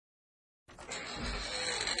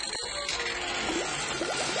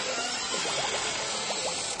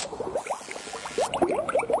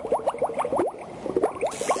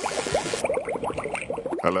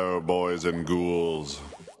Hello, boys and ghouls,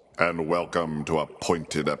 and welcome to a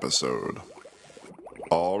pointed episode.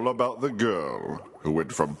 All about the girl who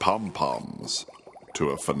went from pom-poms to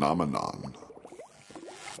a phenomenon.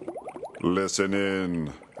 Listen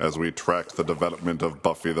in as we track the development of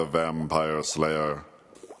Buffy the Vampire Slayer,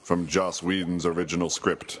 from Joss Whedon's original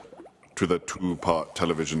script to the 2-part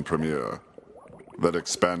television premiere that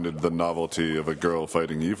expanded the novelty of a girl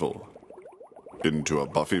fighting evil into a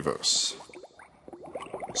Buffyverse.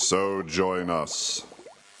 So join us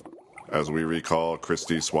as we recall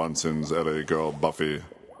Christy Swanson's LA girl Buffy,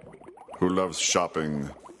 who loves shopping,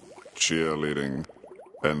 cheerleading,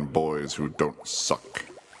 and boys who don't suck.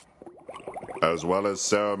 As well as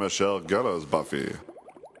Sarah Michelle Gellar's Buffy,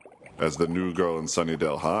 as the new girl in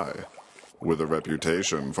Sunnydale High, with a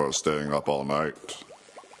reputation for staying up all night.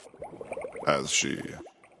 As she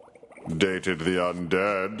dated the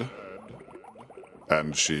undead,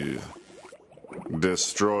 and she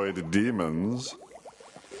destroyed demons,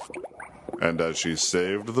 and as she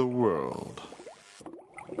saved the world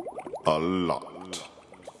a lot.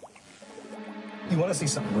 You want to see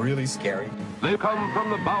something really scary? They come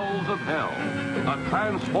from the bowels of hell, a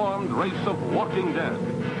transformed race of walking dead.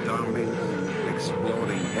 Zombies,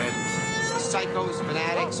 exploding heads. Psychos,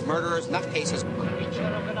 fanatics, murderers, nutcases.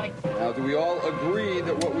 Now, do we all agree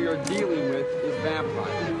that what we are dealing with is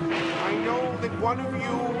vampires? I know that one of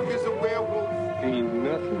you is a werewolf. Ain't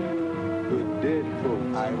nothing but dead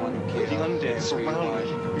folks. I want to kill The undead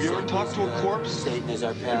surround me. You ever talk to a corpse? Satan is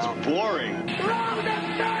our pal. It's boring. Throw the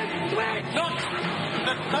third switch! Not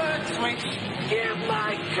the third switch. Give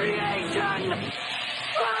my creation life!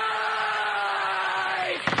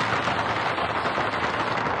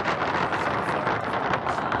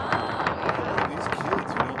 These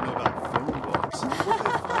kids who don't know about phone books, what do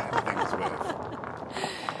they flat things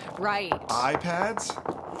with? Right. iPads?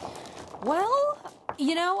 Well,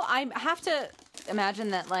 I have to imagine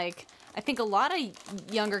that, I think a lot of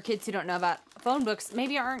younger kids who don't know about phone books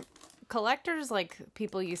maybe aren't collectors like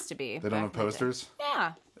people used to be. They don't have posters?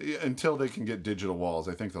 Yeah. Until they can get digital walls,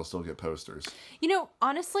 I think they'll still get posters.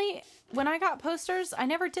 Honestly, when I got posters, I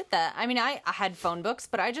never did that. I mean, I had phone books,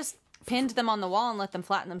 but I just pinned them on the wall and let them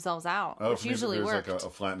flatten themselves out, which usually there's worked. like a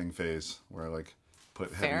flattening phase where I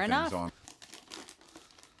put heavy Fair things enough. on.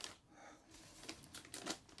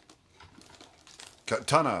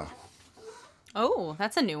 Katana. Oh,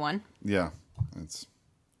 that's a new one. Yeah, it's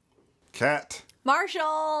Cat.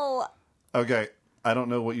 Marshall! Okay, I don't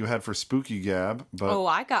know what you had for Spooky Gab, but Oh,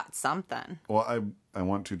 I got something. well, I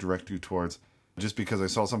want to direct you towards, just because I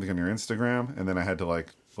saw something on your Instagram and then I had to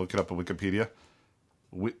look it up on Wikipedia.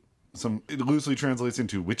 It loosely translates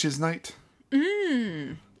into Witch's Night.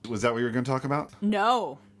 Was that what you were going to talk about?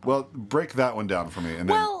 No. Well, break that one down for me, and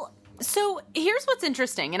then. Well, so here's what's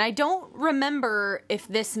interesting, and I don't remember if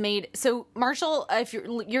this made... So, Marshall, if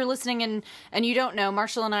you're listening and you don't know,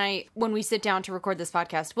 Marshall and I, when we sit down to record this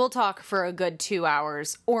podcast, we'll talk for a good 2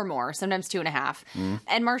 hours or more, sometimes 2.5. Mm-hmm.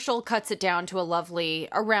 And Marshall cuts it down to a lovely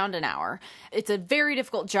around an hour. It's a very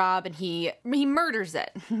difficult job, and he murders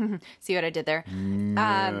it. See what I did there?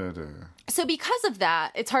 Murder. So because of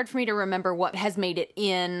that, it's hard for me to remember what has made it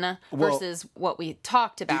in versus what we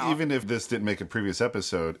talked about. Even if this didn't make a previous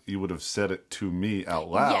episode, you would have said it to me out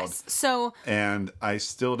loud. Yes. So, and I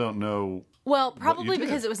still don't know. well, what probably you did.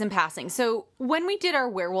 because it was in passing. So when we did our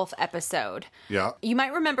werewolf episode, Yeah. you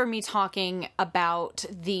might remember me talking about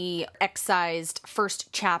the excised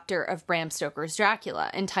first chapter of Bram Stoker's Dracula,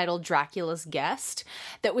 entitled Dracula's Guest,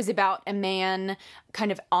 that was about a man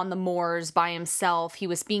kind of on the moors by himself. He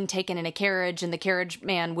was being taken in a carriage, and the carriage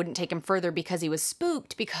man wouldn't take him further because he was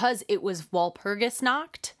spooked, because it was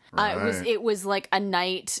Walpurgisnacht. Right. It was like a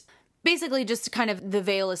night... Basically, just kind of the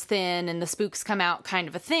veil is thin and the spooks come out kind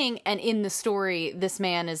of a thing. And in the story, this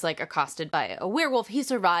man is accosted by a werewolf. He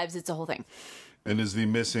survives. It's a whole thing. And is the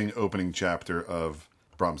missing opening chapter of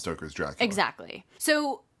Bram Stoker's Dracula. Exactly.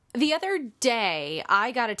 So the other day,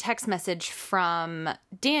 I got a text message from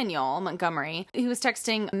Daniel Montgomery. He was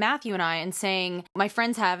texting Matthew and I and saying, my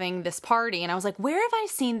friend's having this party. And I was like, where have I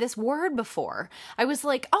seen this word before? I was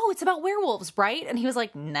like, oh, it's about werewolves, right? And he was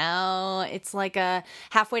like, no, it's like a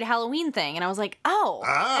halfway to Halloween thing. And I was like, oh.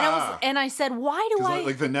 And I said, why do I...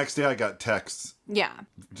 Like the next day I got texts Yeah.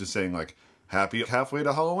 just saying happy halfway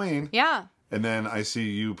to Halloween. Yeah. And then I see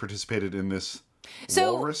you participated in this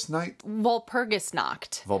So- Walrus Night?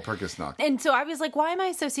 Walpurgisnacht. Walpurgisnacht. And so I was like, why am I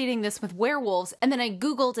associating this with werewolves? And then I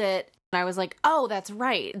Googled it and I was like, oh, that's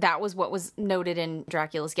right. That was what was noted in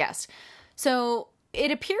Dracula's Guest. So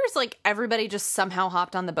it appears like everybody just somehow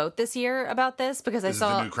hopped on the boat this year about this because I Is it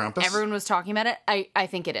saw the new Krampus? everyone was talking about it. I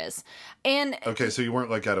think it is. And Okay, so you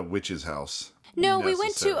weren't at a witch's house. No, we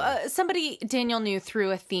went to somebody Daniel knew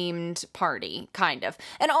through a themed party, kind of.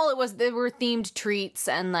 And all it was, there were themed treats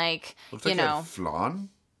and like, Looks like a flan?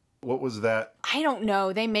 What was that? I don't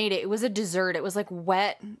know. They made it. It was a dessert. It was like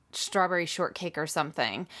wet strawberry shortcake or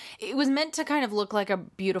something. It was meant to kind of look like a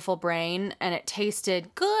beautiful brain, and it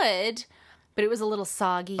tasted good, but it was a little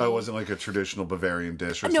soggy. Oh, it wasn't like a traditional Bavarian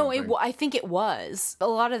dish or something? No, I think it was. A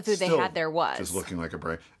lot of the food they had there was. Just looking like a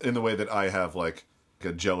brain. In the way that I have like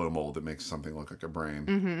a Jell-O mold that makes something look like a brain.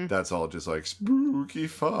 Mm-hmm. That's all just like spooky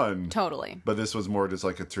fun. Totally. But this was more just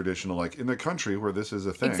like a traditional, like in the country where this is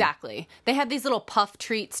a thing. Exactly. They had these little puff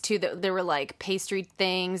treats too. That there were like pastry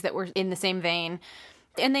things that were in the same vein.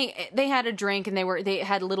 And they had a drink, and they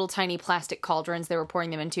had little tiny plastic cauldrons they were pouring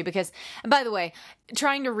them into. Because, by the way,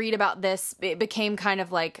 trying to read about this, it became kind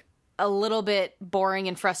of like a little bit boring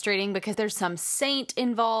and frustrating because there's some saint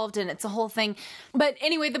involved and it's a whole thing. But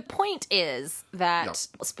anyway, the point is that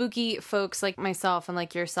spooky folks like myself and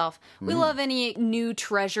like yourself, we love any new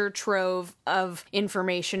treasure trove of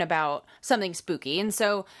information about something spooky. And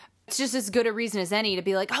so it's just as good a reason as any to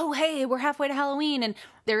be like, oh, hey, we're halfway to Halloween and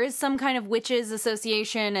there is some kind of witches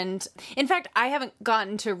association. And in fact, I haven't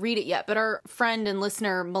gotten to read it yet, but our friend and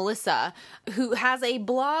listener, Melissa, who has a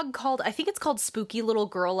blog called, I think it's called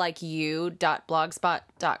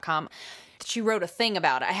SpookyLittleGirlLikeYou.blogspot.com. She wrote a thing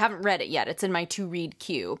about it. I haven't read it yet. It's in my to-read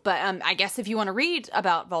queue. But I guess if you want to read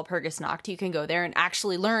about Walpurgisnacht, you can go there and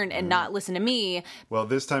actually learn and not listen to me. Well,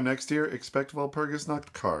 this time next year, expect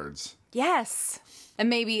Walpurgisnacht cards. Yes. And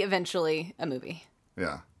maybe eventually a movie.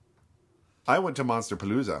 Yeah. I went to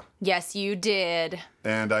Monsterpalooza. Yes, you did.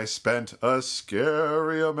 And I spent a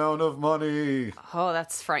scary amount of money. Oh,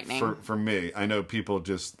 that's frightening. For me. I know people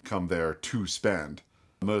just come there to spend.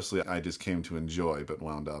 Mostly I just came to enjoy, but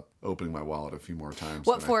wound up opening my wallet a few more times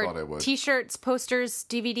than I thought I would. T-shirts, posters,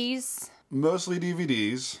 DVDs? Mostly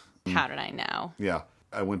DVDs. How did I know? Yeah.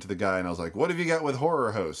 I went to the guy and I was like, what have you got with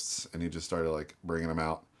horror hosts? And he just started like bringing them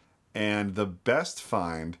out. And the best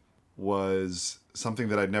find was something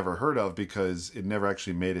that I'd never heard of because it never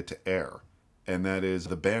actually made it to air. And that is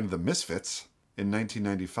the band The Misfits in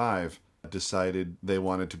 1995 decided they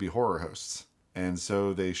wanted to be horror hosts. And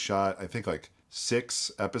so they shot, I think, like 6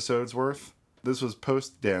 episodes worth. This was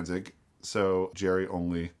post Danzig, so Jerry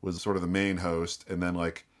Only was sort of the main host, and then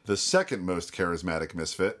like the second most charismatic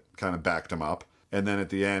misfit kind of backed him up. And then at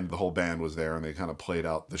the end, the whole band was there and they kind of played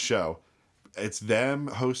out the show. It's them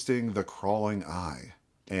hosting The Crawling Eye.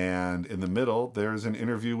 And in the middle, there's an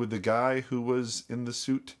interview with the guy who was in the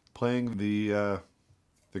suit playing the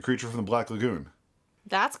creature from the Black Lagoon.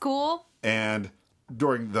 That's cool. And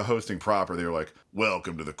during the hosting proper, they were like,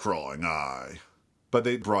 welcome to The Crawling Eye. But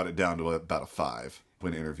they brought it down to about a 5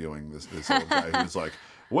 when interviewing this old guy who was like,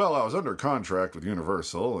 well, I was under contract with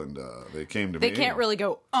Universal, and they came to me. They can't really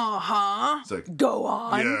go, uh-huh. It's like, go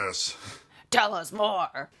on. Yes. Tell us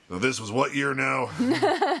more. So this was what year now?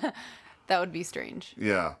 That would be strange.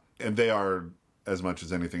 Yeah. And they are, as much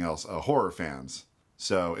as anything else, horror fans.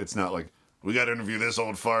 So it's not like, we got to interview this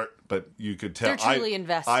old fart. But you could tell. They're truly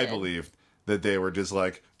invested. I believe that they were just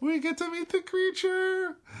like, we get to meet the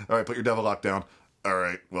creature. All right, put your devil lock down. All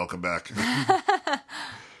right, welcome back.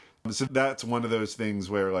 So that's one of those things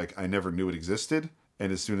where, like, I never knew it existed.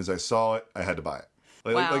 And as soon as I saw it, I had to buy it.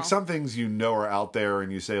 Like some things you know are out there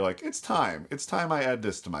and you say, like, it's time. It's time I add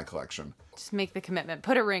this to my collection. Just make the commitment.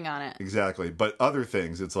 Put a ring on it. Exactly. But other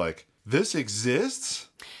things, it's like, this exists?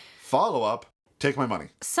 Follow up. Take my money.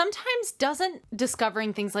 Sometimes doesn't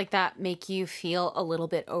discovering things like that make you feel a little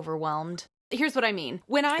bit overwhelmed? Here's what I mean.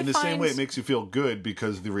 In the same way, it makes you feel good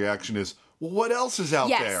because the reaction is, well, what else is out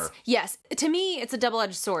there? Yes. To me, it's a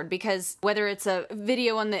double-edged sword because whether it's a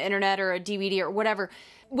video on the internet or a DVD or whatever,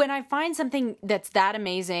 when I find something that's that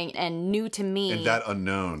amazing and new to me. And that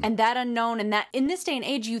unknown. And that in this day and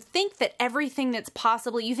age, you think that everything that's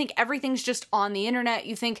possible, you think everything's just on the internet.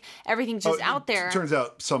 You think everything's just out there. It turns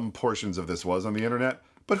out some portions of this was on the internet.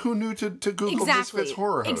 But who knew to Google Misfits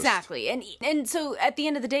horror host? Exactly. And so at the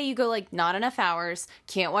end of the day, you go like, not enough hours,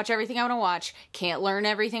 can't watch everything I want to watch, can't learn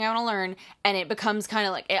everything I want to learn. And it becomes kind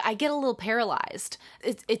of like, I get a little paralyzed.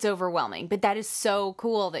 It's overwhelming. But that is so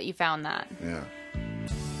cool that you found that. Yeah.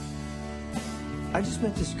 I just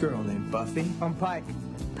met this girl named Buffy. I'm Pike.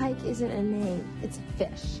 Pike isn't a name, it's a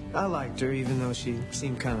fish. I liked her even though she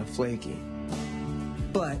seemed kind of flaky.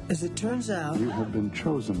 But as it turns out... You have been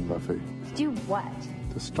chosen, Buffy. To do what?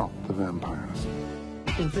 To stop the vampires.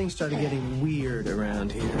 And things started getting weird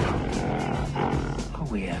around here. Are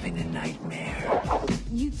we having a nightmare?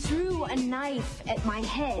 You threw a knife at my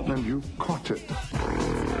head. And you caught it.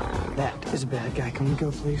 That is a bad guy. Can we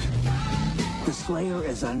go, please? The Slayer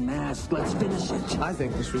is unmasked. Let's finish it. I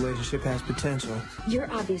think this relationship has potential.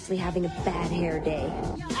 You're obviously having a bad hair day.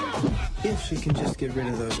 If she can just get rid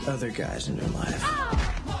of those other guys in her life.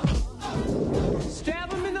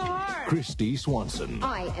 Stab him in the heart! Christy Swanson.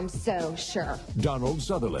 I am so sure. Donald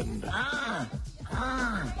Sutherland.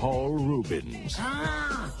 Paul Rubens.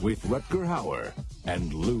 With Rutger Hauer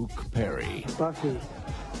and Luke Perry. Buffy,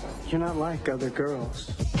 you're not like other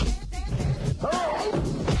girls.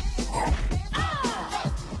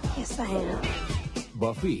 Yes, I am.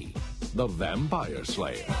 Buffy, the Vampire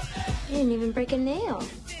Slayer. You didn't even break a nail.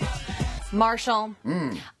 Marshall,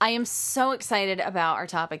 I am so excited about our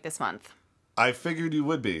topic this month. I figured you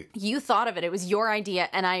would be. You thought of it. It was your idea.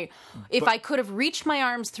 And if I could have reached my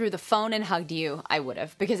arms through the phone and hugged you, I would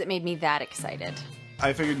have, because it made me that excited.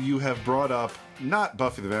 I figured you have brought up, not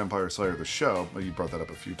Buffy the Vampire Slayer, the show, but you brought that up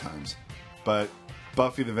a few times, but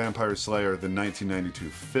Buffy the Vampire Slayer, the 1992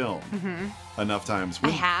 film, enough times. I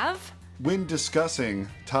have? When discussing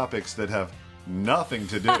topics that have nothing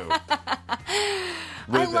to do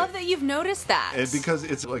I love that you've noticed that. And because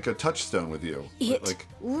it's like a touchstone with you. It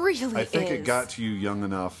really I think is. it got to you young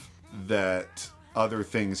enough that other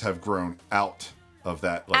things have grown out of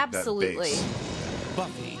that, like Absolutely. that base.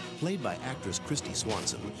 Buffy, played by actress Christy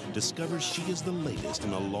Swanson, discovers she is the latest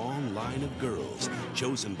in a long line of girls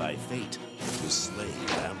chosen by fate to slay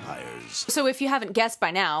vampires. So if you haven't guessed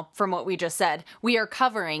by now, from what we just said, we are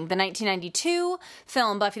covering the 1992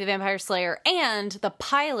 film Buffy the Vampire Slayer and the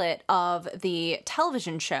pilot of the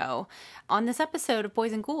television show on this episode of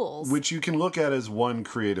Boys and Ghouls. Which you can look at as one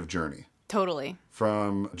creative journey. Totally.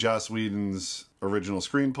 From Joss Whedon's original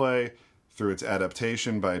screenplay through its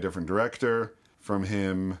adaptation by a different director. From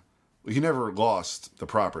him, he never lost the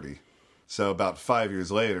property. So about 5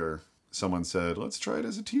 years later, someone said, let's try it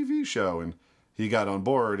as a TV show. And he got on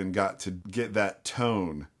board and got to get that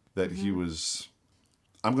tone that he was,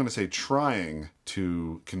 I'm going to say, trying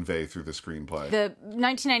to convey through the screenplay. The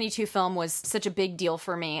 1992 film was such a big deal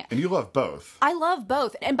for me. And you love both. I love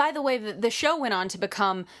both. And by the way, the show went on to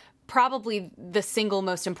become probably the single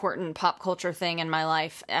most important pop culture thing in my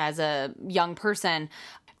life as a young person.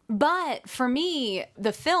 But for me,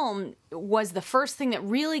 the film was the first thing that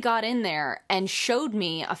really got in there and showed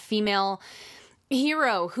me a female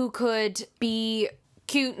hero who could be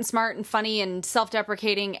cute and smart and funny and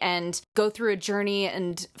self-deprecating and go through a journey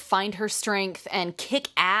and find her strength and kick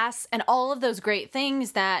ass and all of those great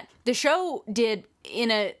things that the show did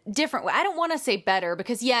in a different way. I don't want to say better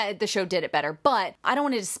because, yeah, the show did it better, but I don't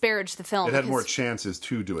want to disparage the film. It had more chances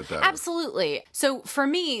to do it better. Absolutely. So for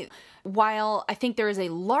me, while I think there is a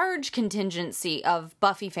large contingency of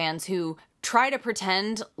Buffy fans who try to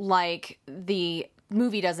pretend like the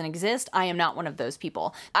movie doesn't exist, I am not one of those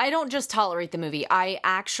people. I don't just tolerate the movie. I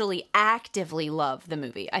actually actively love the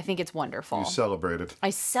movie. I think it's wonderful. You celebrate it. I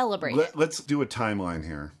celebrate it. Let's do a timeline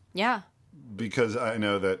here. Yeah. Because I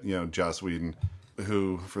know that, Joss Whedon,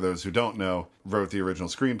 who, for those who don't know, wrote the original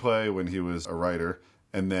screenplay when he was a writer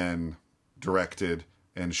and then directed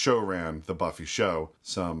and show-ran the Buffy show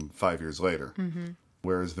some 5 years later.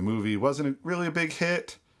 Whereas the movie wasn't really a big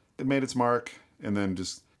hit. It made its mark and then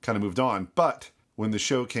just kind of moved on. But when the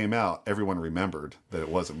show came out, everyone remembered that it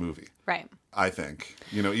was a movie. Right. I think.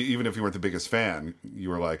 Even if you weren't the biggest fan, you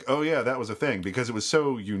were like, oh yeah, that was a thing, because it was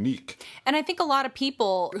so unique. And I think a lot of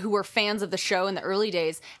people who were fans of the show in the early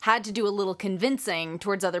days had to do a little convincing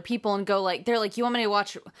towards other people and go like, they're like, you want me to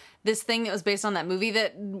watch this thing that was based on that movie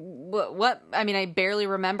that, what? I mean, I barely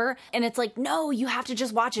remember. And it's like, no, you have to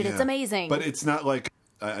just watch it. Yeah. It's amazing. But it's not like,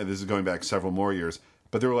 this is going back several more years,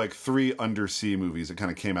 but there were like 3 undersea movies that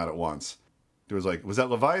kind of came out at once. There was like, was that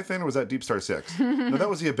Leviathan or was that Deep Star 6? No, that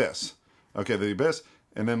was The Abyss. Okay, The Abyss,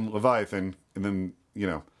 and then Leviathan, and then,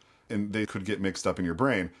 and they could get mixed up in your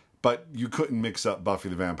brain, but you couldn't mix up Buffy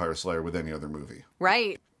the Vampire Slayer with any other movie.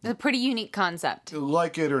 Right. It's a pretty unique concept.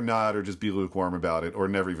 Like it or not, or just be lukewarm about it, or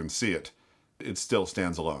never even see it, it still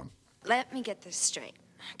stands alone. Let me get this straight,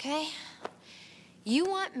 okay? You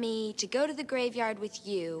want me to go to the graveyard with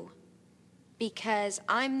you because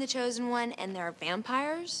I'm the chosen one and there are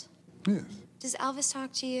vampires? Yes. Does Elvis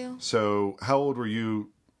talk to you? So, how old were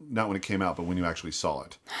you, not when it came out, but when you actually saw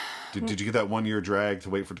it? Did you get that 1 year drag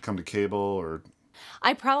to wait for it to come to cable, or?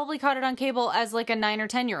 I probably caught it on cable as like a 9 or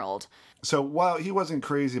 10-year-old. So, while he wasn't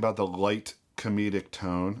crazy about the light comedic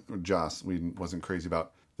tone, or Joss Whedon wasn't crazy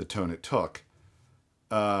about the tone it took,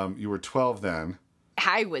 you were 12 then.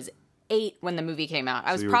 I was 8 when the movie came out.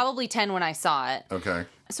 I was probably 10 when I saw it. Okay.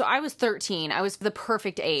 So I was 13. I was the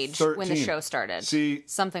perfect age 13. when the show started. See,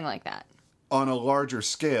 something like that. On a larger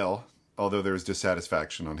scale, although there was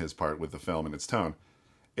dissatisfaction on his part with the film and its tone,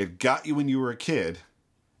 it got you when you were a kid,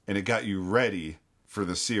 and it got you ready for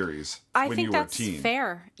the series I when think you were a that's teen.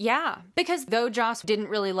 fair. Yeah. Because though Joss didn't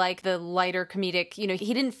really like the lighter comedic,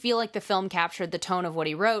 he didn't feel like the film captured the tone of what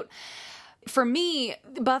he wrote. For me,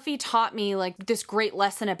 Buffy taught me like this great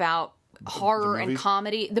lesson about horror and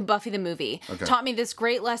comedy. The Buffy the movie taught me this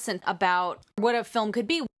great lesson about what a film could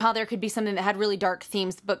be, how there could be something that had really dark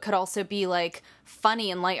themes but could also be like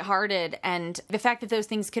funny and lighthearted, and the fact that those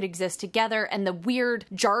things could exist together, and the weird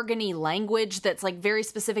jargony language that's like very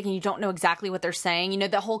specific and you don't know exactly what they're saying.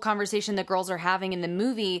 The whole conversation the girls are having in the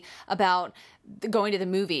movie about going to the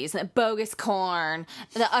movies, bogus corn,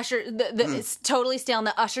 the usher, it's totally stale, and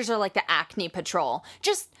the ushers are like the acne patrol.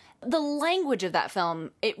 Just the language of that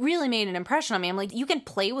film, it really made an impression on me. I'm like, you can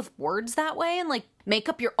play with words that way and like make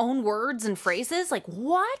up your own words and phrases? Like,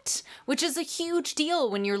 what? Which is a huge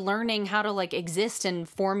deal when you're learning how to like exist and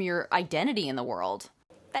form your identity in the world.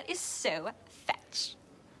 That is so fetch.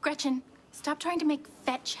 Gretchen, stop trying to make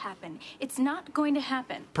fetch happen. It's not going to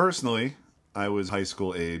happen. Personally, I was high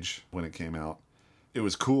school age when it came out. It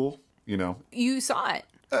was cool, You saw it.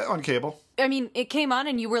 On cable. I mean, it came on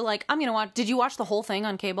and you were like, I'm going to watch. Did you watch the whole thing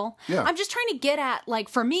on cable? Yeah. I'm just trying to get at, like,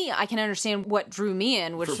 for me, I can understand what drew me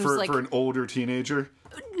in, which was like... For an older teenager?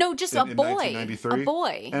 No, just a boy. 1993? A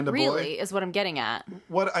boy. And a really, boy? Is what I'm getting at.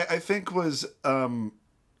 What I think was...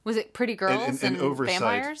 was it Pretty Girls and oversight.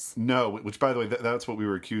 Vampires? No, which, by the way, that's what we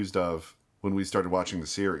were accused of when we started watching the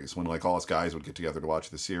series, when, like, all us guys would get together to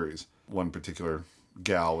watch the series. One particular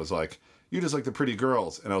gal was like, you just like the Pretty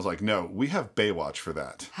Girls. And I was like, no, we have Baywatch for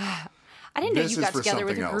that. I didn't know you got together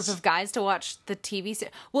with a group of guys to watch the TV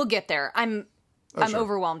series. We'll get there. I'm sure.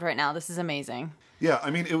 overwhelmed right now. This is amazing. Yeah,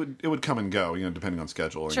 I mean, it would come and go, depending on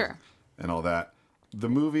schedule and all that. The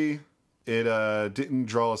movie, it didn't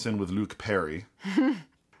draw us in with Luke Perry,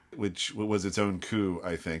 which was its own coup,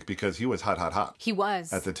 I think, because he was hot. He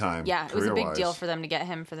was. At the time. Yeah, it was a big deal for them to get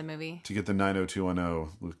him for the movie. To get the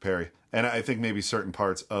 90210 Luke Perry. And I think maybe certain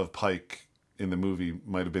parts of Pike in the movie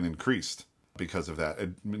might have been increased because of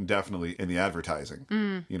that. Definitely in the advertising.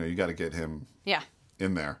 You got to get him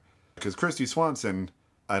in there. Because Christy Swanson,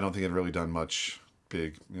 I don't think had really done much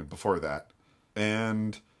big before that.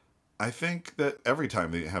 And I think that every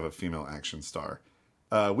time they have a female action star,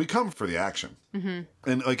 we come for the action.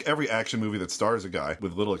 And like every action movie that stars a guy,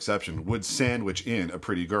 with little exception, would sandwich in a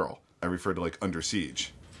pretty girl. I refer to like Under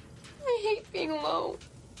Siege. I hate being alone.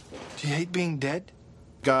 Do you hate being dead?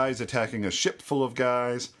 Guys attacking a ship full of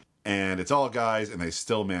guys, and it's all guys, and they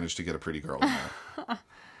still manage to get a pretty girl in there.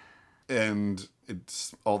 And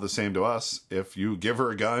it's all the same to us if you give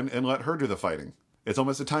her a gun and let her do the fighting. It's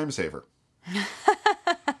almost a time saver.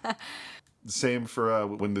 Same for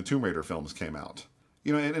when the Tomb Raider films came out.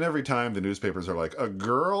 And every time the newspapers are like, a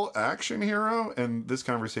girl action hero? And this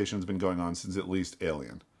conversation's been going on since at least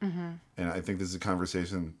Alien. And I think this is a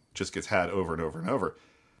conversation just gets had over and over and over.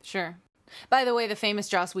 Sure. By the way, the famous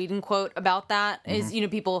Joss Whedon quote about that is,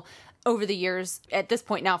 people over the years, at this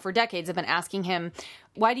point now for decades, have been asking him,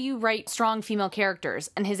 why do you write strong female characters?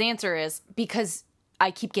 And his answer is, because I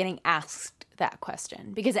keep getting asked that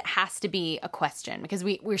question. Because it has to be a question. Because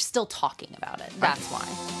we're still talking about it. That's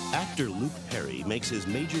why. Actor Luke Perry makes his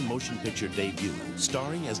major motion picture debut,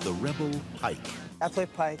 starring as the rebel Pike. I play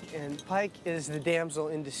Pike, and Pike is the damsel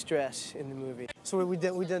in distress in the movie. So we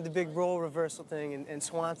did the big role reversal thing, and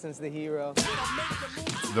Swanson's the hero.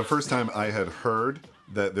 The first time I had heard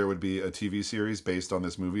that there would be a TV series based on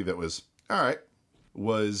this movie that was, all right,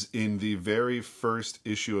 was in the very first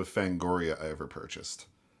issue of Fangoria I ever purchased.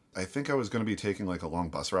 I think I was going to be taking like a long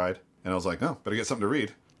bus ride, and I was like, no, better get something to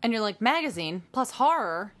read. And you're like, magazine plus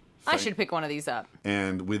horror? I should pick one of these up.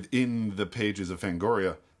 And within the pages of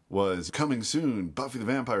Fangoria was coming soon, Buffy the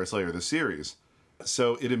Vampire Slayer, the series.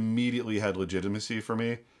 So it immediately had legitimacy for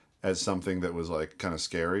me as something that was like kind of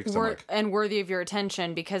scary. And worthy of your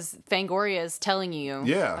attention because Fangoria is telling you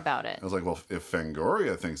about it. I was like, well, if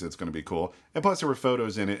Fangoria thinks it's going to be cool. And plus there were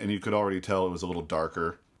photos in it and you could already tell it was a little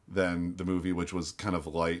darker than the movie, which was kind of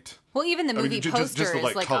light. Well, even the movie poster just the is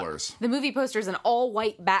light like colors. The movie poster is an all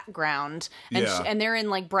white background, and and they're in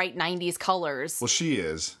like bright '90s colors. Well, she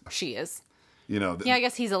is. She is. I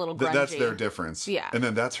guess he's a little grungy. That's their difference. Yeah, and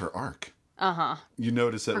then that's her arc. You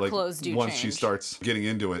notice that like once she starts getting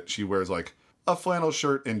into it, she wears like a flannel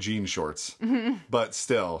shirt and jean shorts, but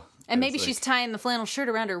still. And maybe she's tying the flannel shirt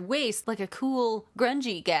around her waist like a cool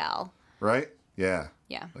grungy gal. Right? Yeah.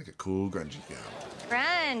 Yeah. Like a cool grungy gal.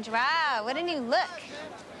 Grunge, wow, what a new look.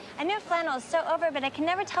 I know flannel is so over, but I can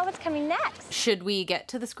never tell what's coming next. Should we get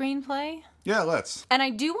to the screenplay? Yeah, let's. And I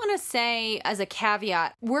do want to say, as a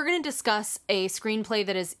caveat, we're going to discuss a screenplay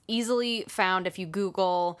that is easily found if you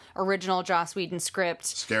Google original Joss Whedon script.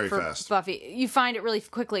 Scary for fast. Buffy. You find it really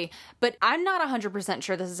quickly. But I'm not 100%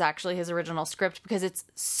 sure this is actually his original script because it's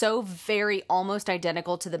so very almost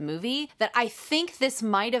identical to the movie that I think this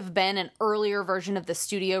might have been an earlier version of the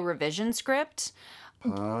studio revision script.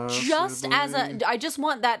 Just as I just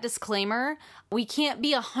want that disclaimer. We can't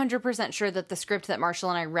be 100% sure that the script that Marshall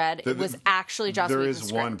and I read was actually Joss Whedon's script.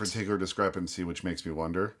 There is one particular discrepancy which makes me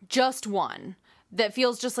wonder. Just one. That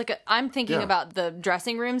feels just like I'm thinking about the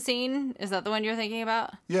dressing room scene. Is that the one you're thinking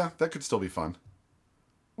about? Yeah, that could still be fun.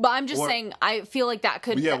 But I'm just saying, I feel like that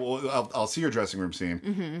could... Yeah, well, I'll see your dressing room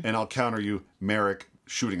scene, and I'll counter you, Merrick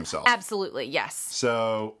shooting himself. Absolutely, yes.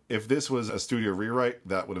 So, if this was a studio rewrite,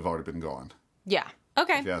 that would have already been gone. Yeah.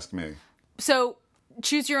 Okay. If you ask me. So,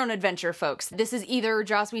 choose your own adventure, folks. This is either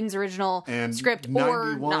Joss Whedon's original script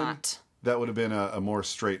or not. That would have been a more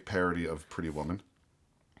straight parody of Pretty Woman.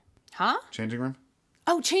 Huh? Changing Room?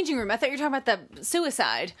 Oh, Changing Room. I thought you were talking about the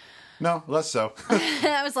suicide. No, less so.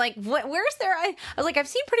 I was like, where's there? I was like, I've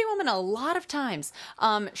seen Pretty Woman a lot of times.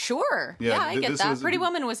 Sure. Yeah, I get that. Pretty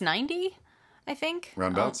Woman was 90, I think.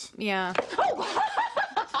 Roundabouts? Yeah.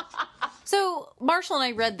 So Marshall and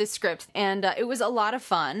I read this script, and it was a lot of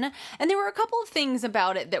fun. And there were a couple of things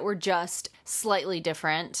about it that were just slightly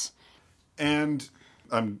different. And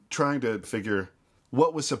I'm trying to figure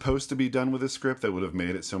what was supposed to be done with this script that would have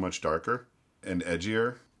made it so much darker and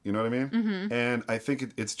edgier. You know what I mean? Mm-hmm. And I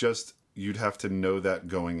think it's just, you'd have to know that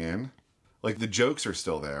going in. Like, the jokes are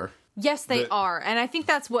still there. Yes, they are. And I think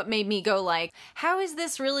that's what made me go like, how is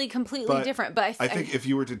this really completely different? But I think if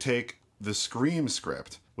you were to take the Scream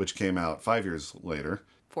script, which came out 5 years later.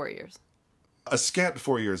 4 years. A scant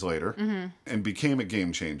 4 years later, and became a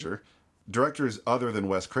game changer. Directors other than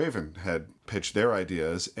Wes Craven had pitched their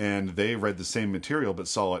ideas, and they read the same material but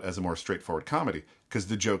saw it as a more straightforward comedy because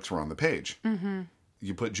the jokes were on the page. Mm-hmm.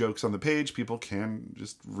 You put jokes on the page, people can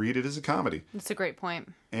just read it as a comedy. That's a great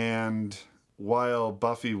point. And while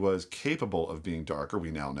Buffy was capable of being darker,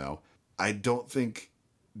 we now know, I don't think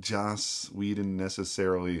Joss Whedon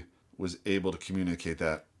necessarily was able to communicate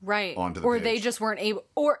that onto the page. Or they just weren't able,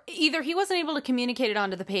 or either he wasn't able to communicate it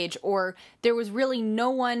onto the page, or there was really no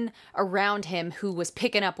one around him who was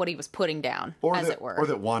picking up what he was putting down, as it were. Or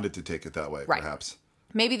that wanted to take it that way, perhaps.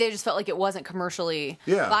 Maybe they just felt like it wasn't commercially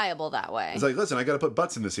viable that way. It's like, listen, I got to put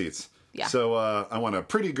butts in the seats. Yeah. So I want a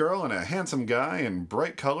pretty girl and a handsome guy and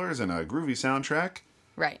bright colors and a groovy soundtrack.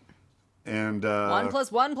 Right. And 1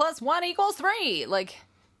 + 1 + 1 = 3. Like,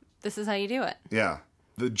 this is how you do it. Yeah.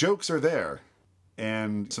 The jokes are there,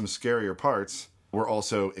 and some scarier parts were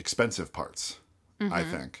also expensive parts, I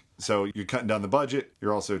think. So you're cutting down the budget.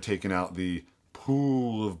 You're also taking out the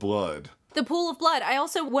pool of blood. The pool of blood. I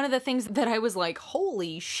also, one of the things that I was like,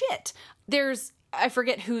 holy shit. I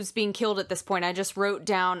forget who's being killed at this point. I just wrote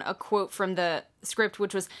down a quote from the script,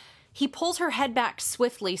 which was, he pulls her head back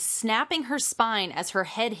swiftly, snapping her spine as her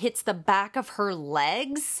head hits the back of her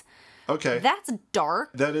legs. Okay. That's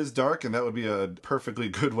dark. That is dark, and that would be a perfectly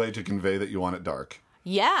good way to convey that you want it dark.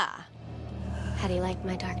 Yeah. How do you like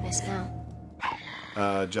my darkness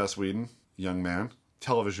now? Joss Whedon, young man,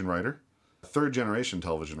 television writer, third-generation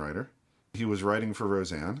television writer. He was writing for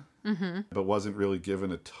Roseanne, but wasn't really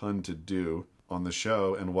given a ton to do on the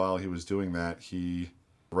show, and while he was doing that, he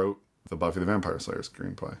wrote the Buffy the Vampire Slayer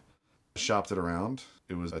screenplay. Shopped it around.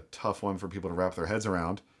 It was a tough one for people to wrap their heads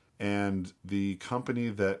around. And the company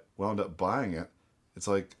that wound up buying it, it's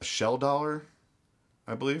like Shell Dollar,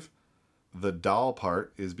 I believe. The doll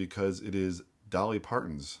part is because it is Dolly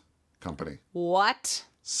Parton's company. What?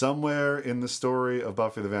 Somewhere in the story of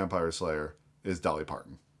Buffy the Vampire Slayer is Dolly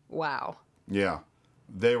Parton. Wow. Yeah.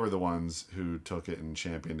 They were the ones who took it and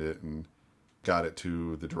championed it and got it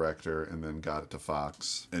to the director and then got it to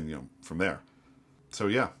Fox and, from there. So,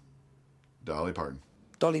 yeah. Dolly Parton.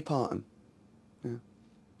 Dolly Parton. Yeah.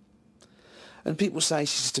 And people say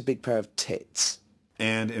she's just a big pair of tits.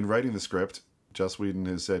 And in writing the script, Joss Whedon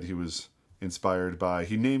has said he was inspired by...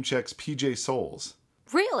 He name-checks PJ Souls.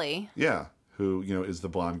 Really? Yeah. Who, is the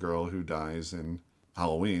blonde girl who dies in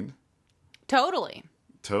Halloween. Totally.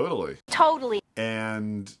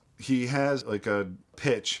 And he has, like, a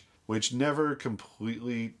pitch, which never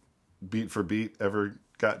completely, beat for beat, ever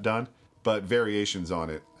got done, but variations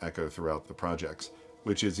on it echo throughout the projects,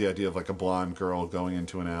 which is the idea of, like, a blonde girl going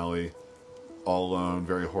into an alley all alone,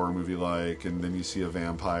 very horror movie-like, and then you see a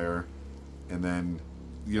vampire, and then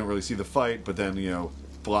you don't really see the fight, but then,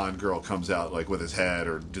 blonde girl comes out, like, with his head,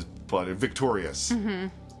 or just blood, victorious. Mm-hmm.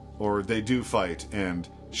 Or they do fight, and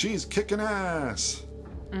she's kicking ass.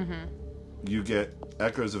 You get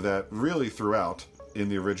echoes of that really throughout in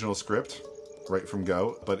the original script, right from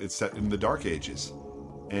go, but it's set in the Dark Ages.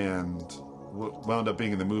 And what wound up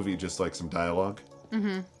being in the movie just like some dialogue.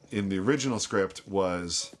 In the original script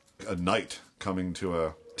was a knight coming to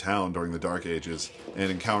a town during the Dark Ages and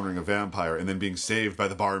encountering a vampire and then being saved by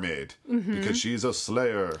the barmaid because she's a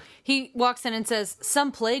slayer. He walks in and says,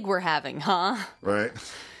 "Some plague we're having, huh?" Right?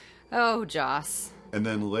 Oh, Joss. And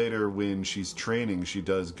then later when she's training, she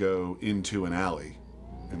does go into an alley.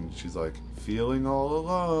 And she's like, feeling all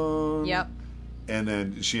alone. Yep. And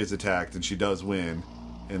then she is attacked and she does win.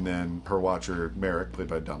 And then her watcher, Merrick, played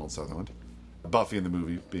by Donald Sutherland, Buffy in the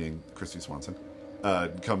movie being Christy Swanson,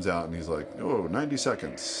 comes out and he's like, oh, 90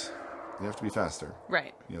 seconds. You have to be faster.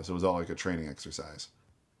 Right. You know, so it was all like a training exercise.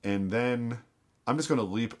 And then I'm just going to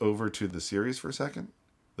leap over to the series for a second.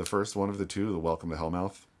 The first one of the two, the Welcome to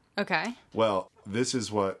Hellmouth. Okay. Well, this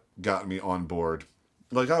is what got me on board.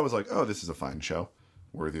 Like, I was like, oh, this is a fine show.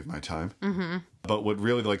 Worthy of my time. But what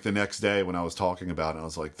really, like, the next day when I was talking about it, I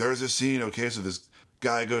was like, there's a scene, okay, so this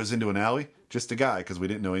guy goes into an alley. Just a guy, because we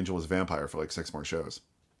didn't know Angel was a vampire for like 6 more shows,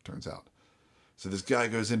 turns out. So this guy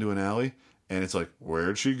goes into an alley, and it's like,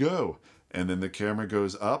 where'd she go? And then the camera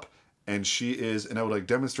goes up, and she is, and I would like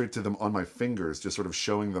demonstrate to them on my fingers, just sort of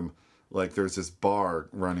showing them, like, there's this bar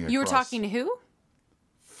running across. You were talking to who?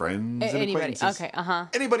 Friends and Anybody. acquaintances. Okay,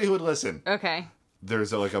 Anybody who would listen. Okay.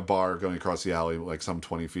 There's like a bar going across the alley, like some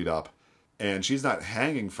 20 feet up. And she's not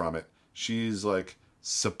hanging from it. She's like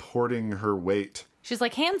supporting her weight. She's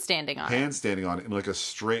like handstanding on it. Handstanding on it in like a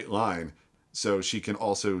straight line. So she can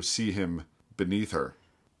also see him beneath her.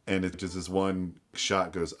 And it just this one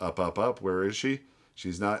shot goes up, up, up. Where is she?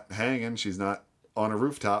 She's not hanging. She's not on a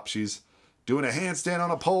rooftop. She's doing a handstand on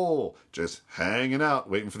a pole. Just hanging out,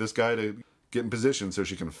 waiting for this guy to get in position so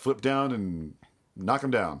she can flip down and knock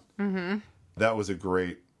him down. That was a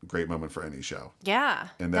great moment for any show. Yeah,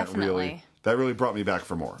 and that definitely. really brought me back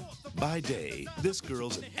for more. By day, this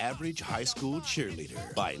girl's an average high school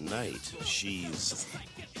cheerleader. By night, she's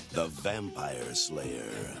the Vampire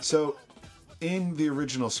Slayer. So, in the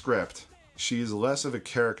original script, she's less of a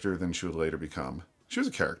character than she would later become. She was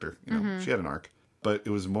a character, you know, she had an arc, but it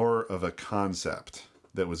was more of a concept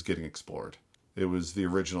that was getting explored. It was the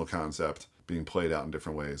original concept being played out in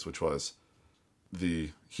different ways, which was the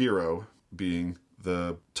hero being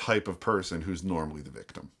the type of person who's normally the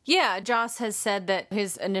victim. Yeah, Joss has said that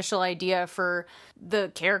his initial idea for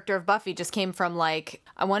the character of Buffy just came from, like,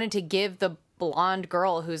 I wanted to give the blonde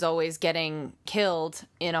girl who's always getting killed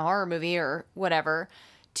in a horror movie or whatever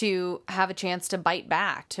to have a chance to bite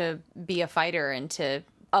back, to be a fighter and to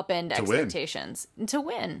upend expectations. And to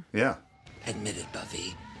win. Yeah. Admit it,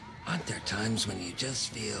 Buffy. Aren't there times when you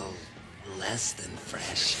just feel less than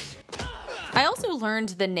fresh? I also learned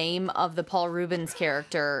the name of the Paul Reubens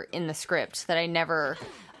character in the script that I never...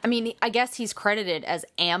 I mean, I guess he's credited as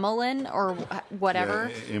Amelin or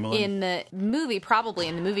whatever in the movie, probably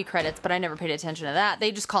in the movie credits, but I never paid attention to that.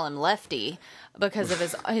 They just call him Lefty because of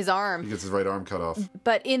his arm. He gets his right arm cut off.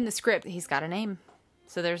 But in the script, he's got a name.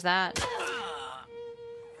 So there's that.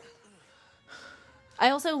 I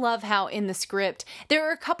also love how in the script, there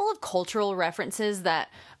are a couple of cultural references that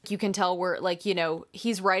you can tell were, like, you know,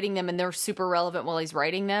 he's writing them and they're super relevant while he's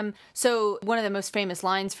writing them. So one of the most famous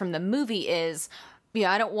lines from the movie is,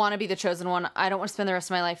 yeah, I don't want to be the chosen one. I don't want to spend the rest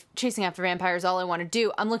of my life chasing after vampires. All I want to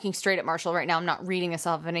do, I'm looking straight at Marshall right now. I'm not reading this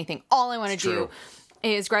off of anything. All I want to do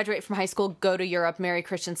is graduate from high school, go to Europe, marry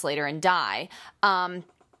Christian Slater, and die.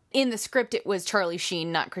 In the script, it was Charlie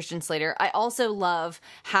Sheen, not Christian Slater. I also love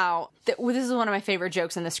how... this is one of my favorite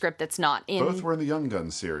jokes in the script that's not in... Both were in the Young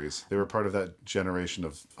Guns series. They were part of that generation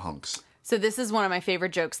of hunks. So this is one of my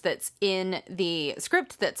favorite jokes that's in the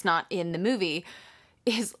script that's not in the movie.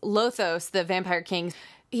 Is Lothos, the Vampire King,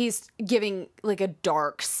 he's giving, like, a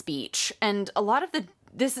dark speech. And a lot of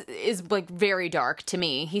this is, like, very dark to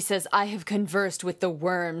me. He says, I have conversed with the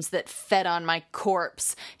worms that fed on my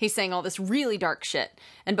corpse. He's saying all this really dark shit.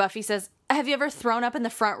 And Buffy says, have you ever thrown up in the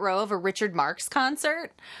front row of a Richard Marx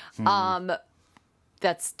concert?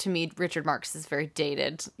 That's, to me, Richard Marx is very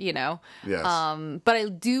dated, you know? Yes. But I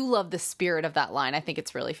do love the spirit of that line. I think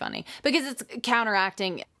it's really funny. Because it's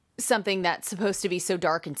counteracting something that's supposed to be so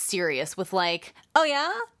dark and serious with, like, oh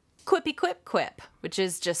yeah? Quippy quip quip. Which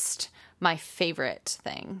is just... my favorite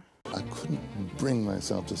thing. I couldn't bring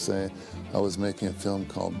myself to say I was making a film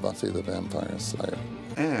called Buffy the Vampire Slayer.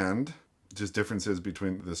 And just differences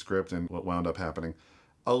between the script and what wound up happening.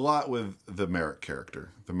 A lot with the Merrick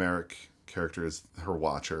character. The Merrick character is her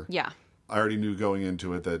watcher. Yeah. I already knew going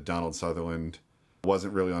into it that Donald Sutherland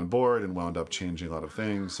wasn't really on board and wound up changing a lot of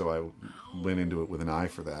things, so I went into it with an eye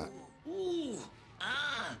for that.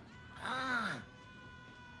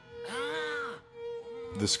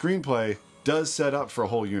 The screenplay does set up for a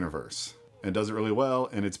whole universe and does it really well,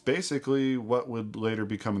 and it's basically what would later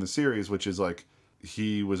become in the series, which is like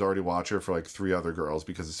he was already Watcher for like 3 other girls,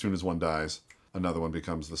 because as soon as one dies, another one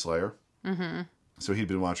becomes the Slayer. Mm-hmm. So he'd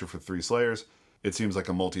been Watcher for 3 Slayers. It seems like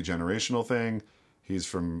a multi-generational thing. He's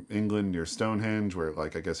from England near Stonehenge, where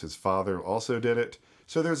like I guess his father also did it.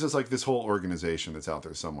 So there's this whole organization that's out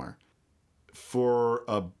there somewhere. For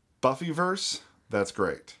a Buffyverse, that's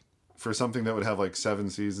great. For something that would have like 7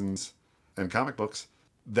 seasons and comic books,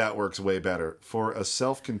 that works way better. For a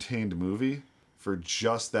self-contained movie, for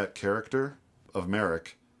just that character of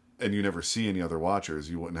Merrick, and you never see any other Watchers,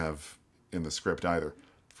 you wouldn't have in the script either.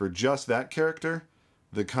 For just that character,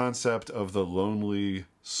 the concept of the lonely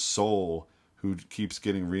soul who keeps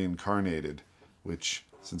getting reincarnated, which,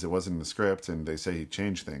 since it wasn't in the script and they say he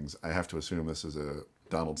changed things, I have to assume this is a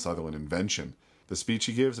Donald Sutherland invention. The speech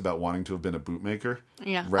he gives about wanting to have been a bootmaker.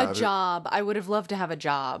 Yeah, a job. I would have loved to have a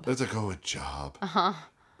job. It's like, a job. Uh-huh.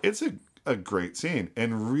 It's a great scene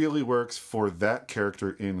and really works for that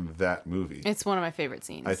character in that movie. It's one of my favorite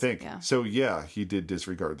scenes, I think. Yeah. So yeah, he did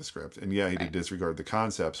disregard the script. And yeah, he did disregard the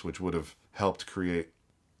concepts, which would have helped create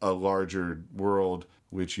a larger world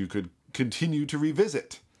which you could continue to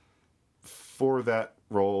revisit. For that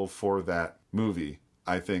role, for that movie,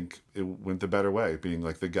 I think it went the better way, being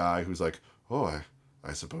like the guy who's like, oh,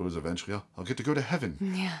 I suppose eventually I'll get to go to heaven.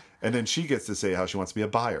 Yeah. And then she gets to say how she wants to be a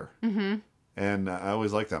buyer. Mm-hmm. And I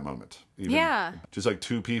always like that moment. Yeah. Just like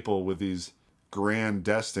 2 people with these grand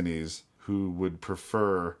destinies who would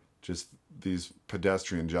prefer just these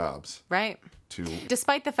pedestrian jobs. Right.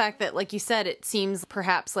 Despite the fact that, like you said, it seems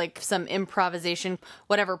perhaps like some improvisation,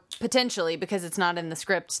 whatever, potentially, because it's not in the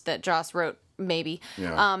script that Joss wrote, maybe.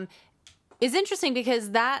 Yeah. Is interesting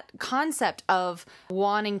because that concept of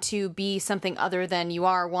wanting to be something other than you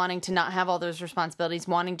are, wanting to not have all those responsibilities,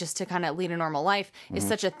 wanting just to kind of lead a normal life is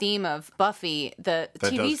such a theme of Buffy, the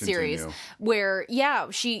TV series, where,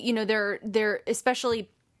 she, they're especially,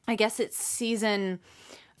 I guess it's season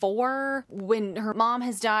 4 when her mom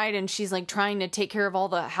has died and she's like trying to take care of all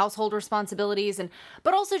the household responsibilities,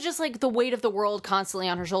 but also just like the weight of the world constantly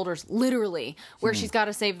on her shoulders, literally, where she's got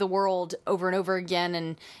to save the world over and over again,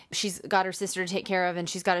 and she's got her sister to take care of, and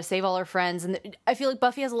she's got to save all her friends. And I feel like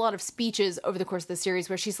Buffy has a lot of speeches over the course of the series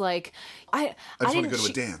where she's like, I just want to go to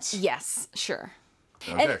a dance. Yes, sure.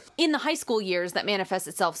 Okay. And in the high school years, that manifests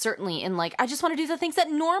itself certainly in like, I just want to do the things that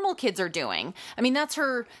normal kids are doing. I mean, that's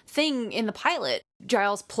her thing in the pilot.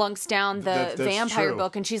 Giles plunks down the vampire true.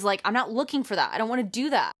 book and she's like, I'm not looking for that. I don't want to do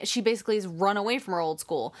that. She basically has run away from her old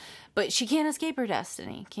school. But she can't escape her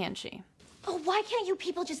destiny, can she? Oh, why can't you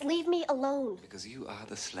people just leave me alone? Because you are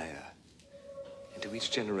the Slayer. Into each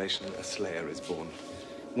generation, a Slayer is born.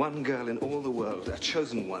 One girl in all the world, a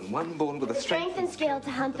chosen one born with a Strength and skill to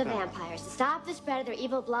hunt the vampires, to stop the spread of their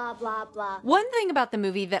evil, blah, blah, blah. One thing about the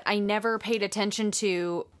movie that I never paid attention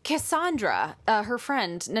to, Cassandra, her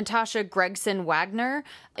friend, Natasha Gregson Wagner,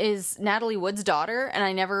 is Natalie Wood's daughter, and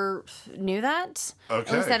I never knew that. Okay.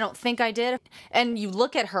 At least I don't think I did. And you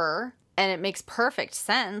look at her, and it makes perfect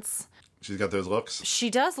sense. She's got those looks. She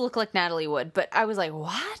does look like Natalie Wood, but I was like,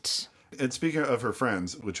 what? And speaking of her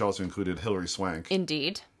friends, which also included Hilary Swank.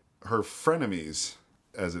 Indeed. Her frenemies,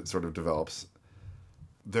 as it sort of develops,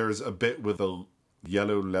 there's a bit with a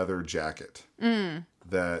yellow leather jacket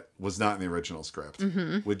that was not in the original script,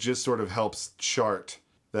 which just sort of helps chart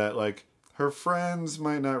that, like, her friends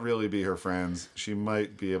might not really be her friends. She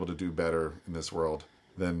might be able to do better in this world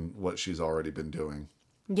than what she's already been doing.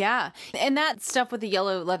 Yeah. And that stuff with the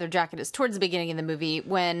yellow leather jacket is towards the beginning of the movie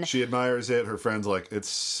when she admires it. Her friend's like, it's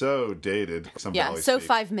so dated. Yeah, so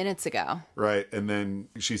 5 minutes ago. Right. And then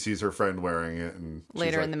she sees her friend wearing it. And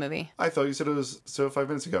later like, in the movie. I thought you said it was so 5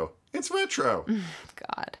 minutes ago. It's retro.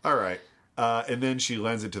 God. All right. And then she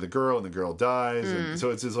lends it to the girl and the girl dies. And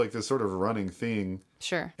so it's just like this sort of running thing.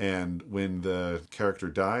 Sure. And when the character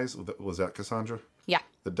dies, was that Cassandra? Yeah.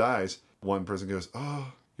 That dies, one person goes,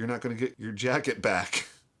 oh, you're not going to get your jacket back.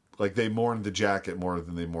 Like, they mourn the jacket more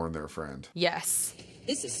than they mourn their friend. Yes.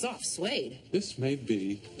 This is soft suede. This may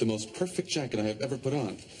be the most perfect jacket I have ever put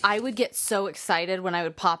on. I would get so excited when I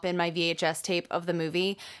would pop in my VHS tape of the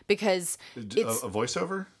movie because it's... A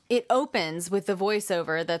voiceover? It opens with the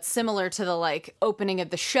voiceover that's similar to the, like, opening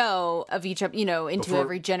of the show of each, into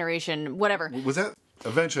every generation, whatever. Was that...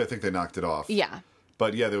 Eventually, I think they knocked it off. Yeah.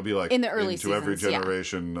 But yeah, they'll be like, In the early into every seasons, yeah.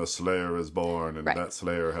 generation a Slayer is born, and Right. that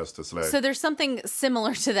Slayer has to slay. So there's something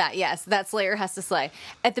similar to that, yes. That Slayer has to slay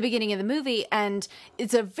at the beginning of the movie, and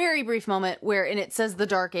it's a very brief moment where, and it says the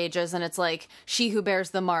Dark Ages, and it's like, she who bears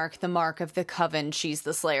the mark of the coven, she's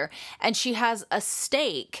the Slayer. And she has a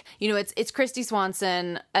stake. You know, it's Christy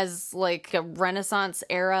Swanson as like a Renaissance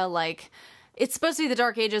era, like, it's supposed to be the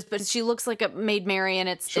Dark Ages, but she looks like a Maid Mary, and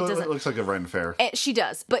it doesn't. Looks like a Ren Fair. She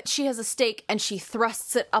does, but she has a stake and she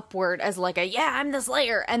thrusts it upward as like I'm the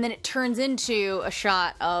Slayer, and then it turns into a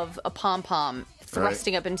shot of a pom-pom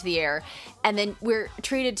thrusting up into the air, and then we're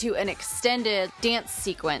treated to an extended dance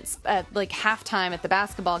sequence at like halftime at the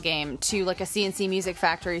basketball game to like a CNC Music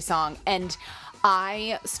Factory song, and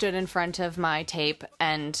I stood in front of my tape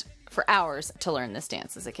and for hours to learn this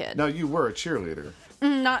dance as a kid. Now, you were a cheerleader.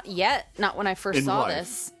 Not yet. Not when I first In saw life.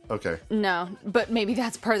 this. Okay. No, but maybe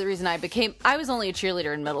that's part of the reason I was only a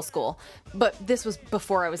cheerleader in middle school, but this was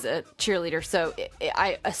before I was a cheerleader, so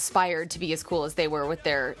I aspired to be as cool as they were with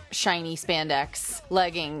their shiny spandex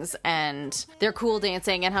leggings and their cool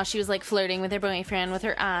dancing, and how she was like flirting with her boyfriend with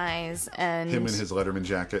her eyes, and Him in his Letterman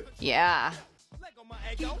jacket. yeah.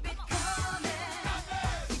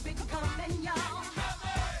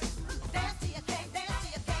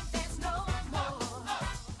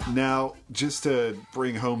 Now, just to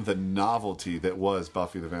bring home the novelty that was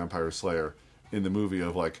Buffy the Vampire Slayer in the movie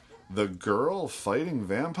of like the girl fighting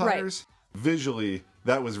vampires, visually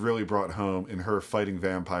that was really brought home in her fighting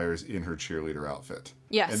vampires in her cheerleader outfit.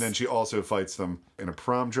 Yes. And then she also fights them in a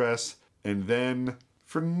prom dress, and then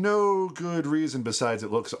for no good reason besides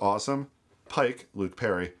it looks awesome, Pike, Luke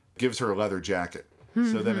Perry, gives her a leather jacket.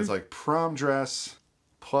 So then it's like prom dress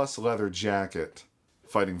plus leather jacket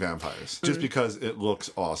fighting vampires, just because it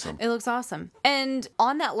looks awesome. It looks awesome. And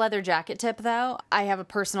on that leather jacket tip, though, I have a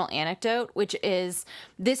personal anecdote, which is,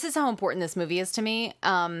 this is how important this movie is to me.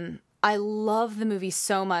 I love the movie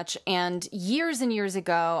so much, and years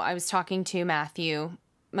ago, I was talking to Matthew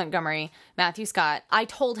Scott. I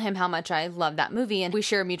told him how much I love that movie, and we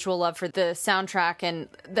share a mutual love for the soundtrack and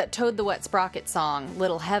that Toad the Wet Sprocket song,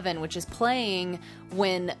 Little Heaven, which is playing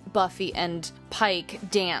when Buffy and Pike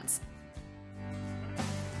dance.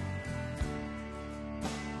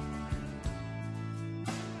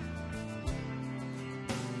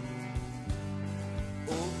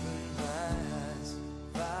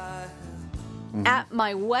 At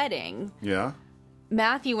my wedding, Yeah.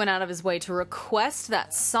 Matthew went out of his way to request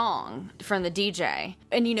that song from the DJ.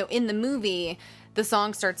 And, you know, in the movie, the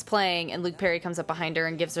song starts playing and Luke Perry comes up behind her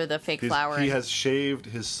and gives her the fake flower. He has shaved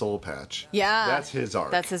his soul patch. Yeah. That's his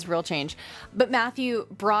art. That's his real change. But Matthew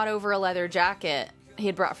brought over a leather jacket he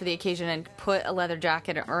had brought for the occasion and put a leather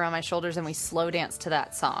jacket around my shoulders, and we slow danced to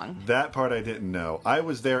that song. That part I didn't know. I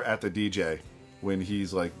was there at the DJ when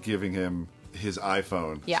he's like giving him his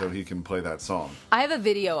iPhone so he can play that song. I have a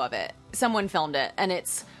video of it. Someone filmed it, and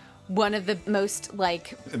it's one of the most,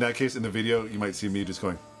 like... In that case, in the video, you might see me just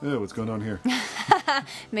going, oh, what's going on here?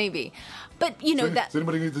 Maybe. But, you know, Does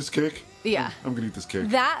anybody eat this cake? Yeah. I'm going to eat this cake.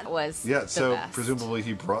 That was Yeah, the so best. presumably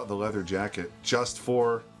he brought the leather jacket just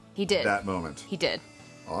for He did. that moment. He did.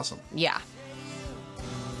 Awesome. Yeah.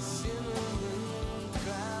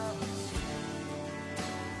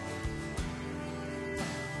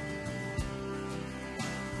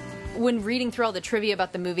 When reading through all the trivia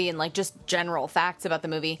about the movie and like just general facts about the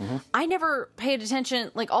movie, I never paid attention.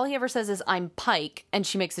 Like, all he ever says is, I'm Pike, and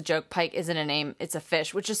she makes a joke, Pike isn't a name, it's a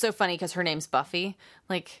fish, which is so funny because her name's Buffy.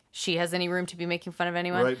 Like, she has any room to be making fun of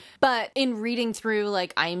anyone. Right. But in reading through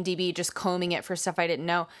like IMDb, just combing it for stuff I didn't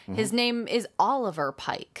know, his name is Oliver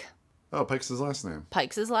Pike. Oh, Pike's his last name.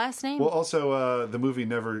 Pike's his last name? Well, also, the movie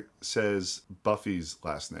never says Buffy's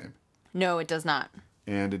last name. No, it does not.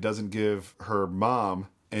 And it doesn't give her mom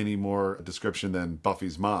any more description than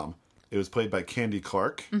Buffy's mom. It was played by Candy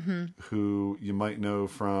Clark, who you might know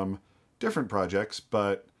from different projects,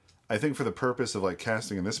 but I think for the purpose of like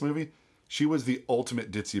casting in this movie, she was the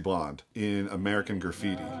ultimate ditzy blonde in American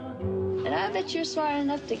Graffiti. And I bet you're smart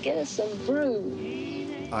enough to get us some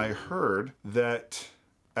brew. I heard that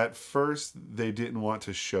at first they didn't want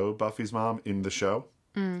to show Buffy's mom in the show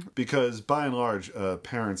because by and large,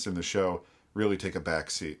 parents in the show really take a back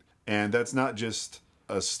seat. And that's not just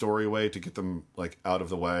a story way to get them like out of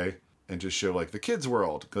the way and just show like the kids'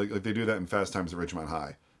 world. Like they do that in Fast Times at Ridgemont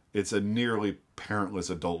High. It's a nearly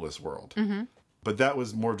parentless, adultless world. But that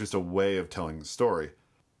was more just a way of telling the story.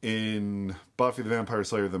 In Buffy the Vampire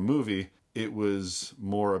Slayer, the movie, it was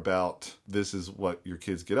more about this is what your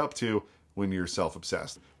kids get up to when you're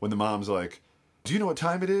self-obsessed. When the mom's like, do you know what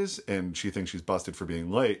time it is? And she thinks she's busted for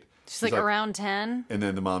being late. She's like around 10. And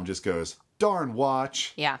then the mom just goes, darn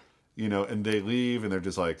watch. Yeah. and they leave and they're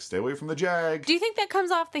just like, stay away from the jag. Do you think that comes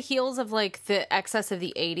off the heels of like the excess of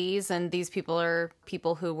the 80s, and these people are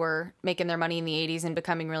people who were making their money in the 80s and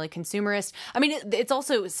becoming really consumerist? I mean, it's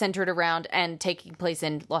also centered around and taking place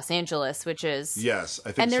in Los Angeles, which is... Yes,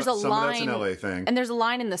 I think and there's some of that's an LA thing. And there's a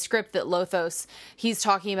line in the script that Lothos, he's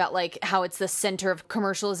talking about like how it's the center of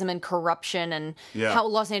commercialism and corruption, and how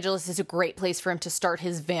Los Angeles is a great place for him to start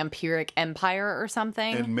his vampiric empire or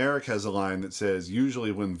something. And Merrick has a line that says,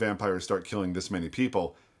 usually when vampires start killing this many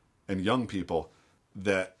people and young people,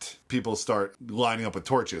 that people start lining up with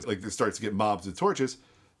torches. Like, it starts to get mobs with torches.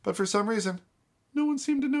 But for some reason, no one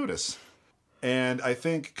seemed to notice. And I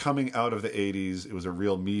think coming out of the 80s, it was a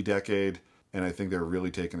real me decade. And I think they're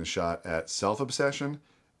really taking a shot at self-obsession.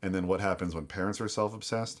 And then what happens when parents are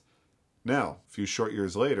self-obsessed. Now, a few short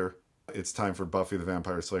years later, it's time for Buffy the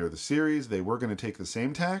Vampire Slayer, the series. They were going to take the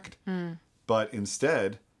same tact. But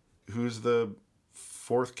instead, who's the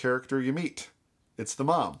fourth character you meet? It's the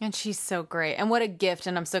mom. And she's so great. And what a gift.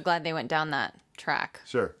 And I'm so glad they went down that track.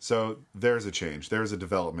 Sure. So there's a change. There's a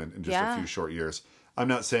development in just a few short years. I'm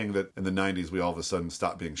not saying that in the 90s we all of a sudden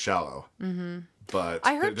stopped being shallow. But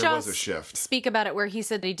I heard there was a shift. Speak about it where he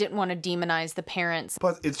said that he didn't want to demonize the parents.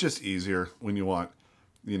 But it's just easier when you want,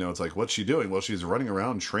 it's like, what's she doing? Well, she's running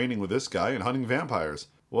around training with this guy and hunting vampires.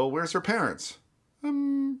 Well, where's her parents?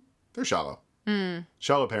 They're shallow.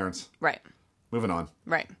 Shallow parents. Right. Moving on.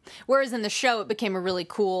 Right. Whereas in the show, it became a really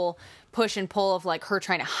cool push and pull of like her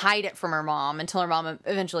trying to hide it from her mom until her mom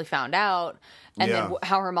eventually found out. And then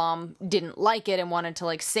how her mom didn't like it and wanted to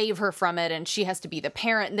like save her from it. And she has to be the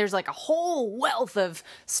parent. And there's like a whole wealth of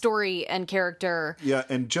story and character. Yeah.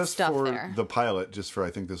 And just for there. the pilot, I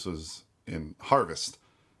think this was in Harvest,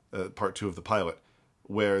 part 2 of the pilot,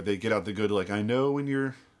 where they get out the good, like, I know when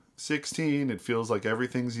you're 16, it feels like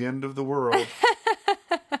everything's the end of the world.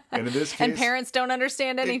 And in this case, and parents don't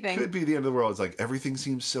understand anything. It could be the end of the world. It's like everything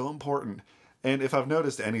seems so important. And if I've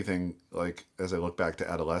noticed anything, like as I look back to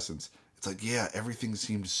adolescence, it's like, yeah, everything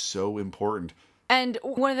seems so important. And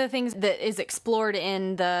one of the things that is explored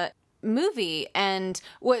in the movie, and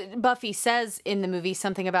what Buffy says in the movie,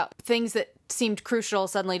 something about things that seemed crucial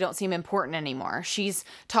suddenly don't seem important anymore. She's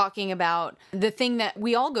talking about the thing that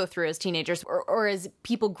we all go through as teenagers or as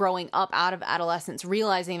people growing up out of adolescence,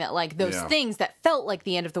 realizing that like those things that felt like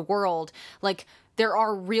the end of the world, like there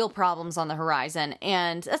are real problems on the horizon.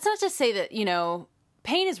 And that's not to say that,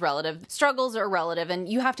 pain is relative, struggles are relative, and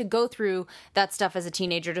you have to go through that stuff as a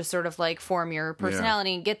teenager to sort of like form your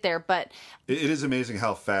personality and get there. But it is amazing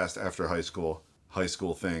how fast after high school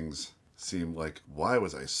things seem like, why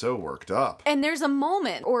was I so worked up? And there's a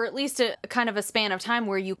moment, or at least a kind of a span of time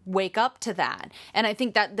where you wake up to that. And I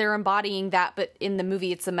think that they're embodying that, but in the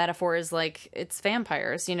movie, it's the metaphor is like, it's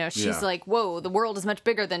vampires. She's like, whoa, the world is much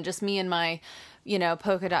bigger than just me and my,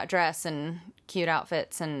 polka dot dress and cute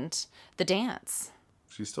outfits and the dance.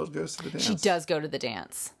 She still goes to the dance. She does go to the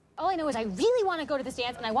dance. All I know is I really want to go to this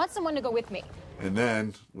dance, and I want someone to go with me. And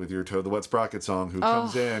then, with your Toad the Wet Sprocket song, who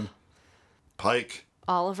comes in? Pike.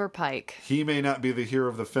 Oliver Pike. He may not be the hero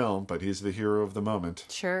of the film, but he's the hero of the moment.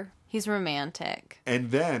 Sure. He's romantic.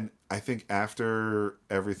 And then, I think after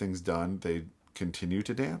everything's done, they continue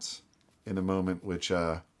to dance in a moment which,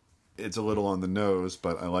 it's a little on the nose,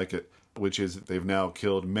 but I like it, which is they've now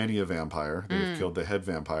killed many a vampire. They've killed the head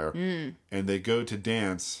vampire. And they go to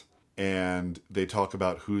dance, and they talk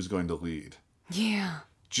about who's going to lead. Yeah.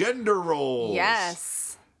 Gender roles!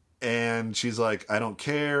 Yes. And she's like, I don't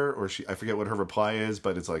care, or I forget what her reply is,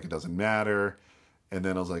 but it's like, it doesn't matter. And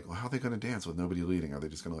then I was like, well, how are they going to dance with nobody leading? Are they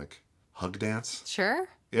just going to like hug dance? Sure.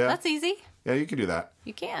 Yeah. That's easy. Yeah, you can do that.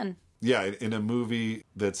 You can. Yeah, in a movie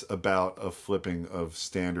that's about a flipping of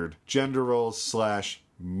standard gender roles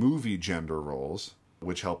 / movie gender roles,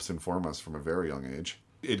 which helps inform us from a very young age,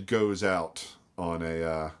 it goes out on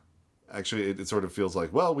a, actually it sort of feels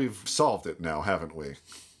like, well, we've solved it now, haven't we?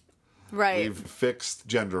 Right. We've fixed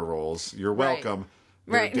gender roles. You're welcome.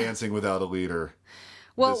 Right. They're dancing without a leader.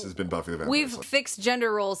 Well, this has been Buffy the Vampire We've Slayer. fixed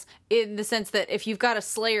gender roles in the sense that if you've got a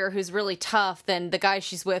Slayer who's really tough, then the guy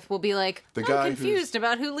she's with will be like, I'm confused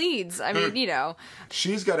about who leads. I mean,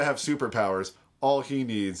 She's got to have superpowers. All he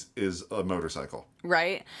needs is a motorcycle.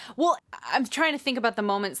 Right. Well, I'm trying to think about the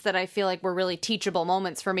moments that I feel like were really teachable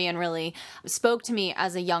moments for me and really spoke to me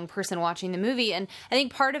as a young person watching the movie. And I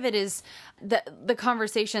think part of it is the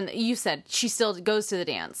conversation that you said. She still goes to the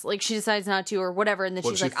dance. Like, she decides not to or whatever, and then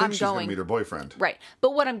she's like, I'm going. She's going to meet her boyfriend. Right.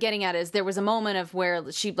 But what I'm getting at is there was a moment of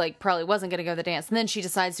where she like probably wasn't going to go to the dance, and then she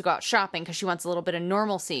decides to go out shopping because she wants a little bit of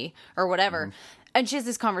normalcy or whatever. And she has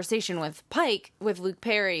this conversation with Pike, with Luke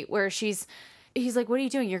Perry, where she's he's like, what are you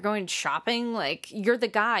doing? You're going shopping? Like, you're the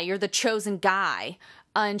guy. You're the chosen guy.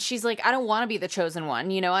 And she's like, I don't want to be the chosen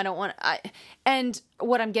one. I don't want... And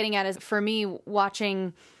what I'm getting at is, for me,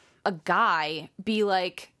 watching a guy be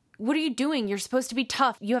like, what are you doing? You're supposed to be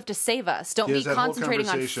tough. You have to save us. Don't be concentrating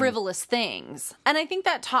on frivolous things. And I think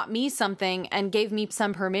that taught me something and gave me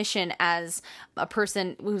some permission as a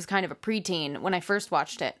person who's kind of a preteen when I first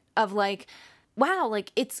watched it, of like, wow,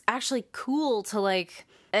 like, it's actually cool to like...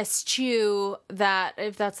 eschew that,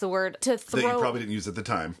 if that's the word, to throw... That you probably didn't use at the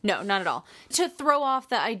time. No, not at all. To throw off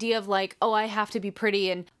the idea of like, oh, I have to be pretty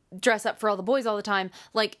and dress up for all the boys all the time.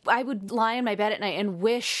 Like, I would lie in my bed at night and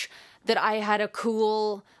wish that I had a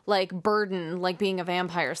cool, like, burden, like being a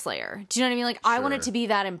vampire slayer. Do you know what I mean? Like, I wanted to be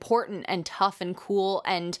that important and tough and cool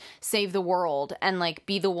and save the world and, like,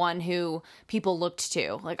 be the one who people looked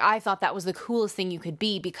to. Like, I thought that was the coolest thing you could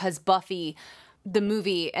be, because Buffy... the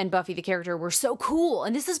movie and Buffy the character were so cool.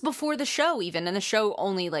 And this is before the show even. And the show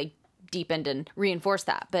only like deepened and reinforced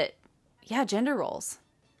that. But yeah, gender roles.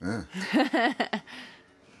 Yeah.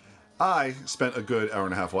 I spent a good hour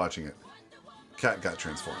and a half watching it. Cat got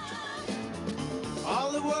transformed. All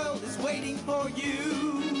the world is waiting for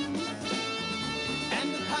you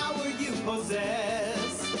and the power you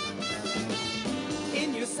possess.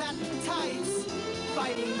 In your satin tights,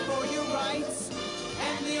 fighting for your rights.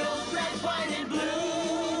 And the old red, white, and blue.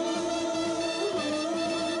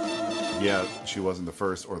 Yeah, she wasn't the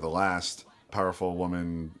first or the last powerful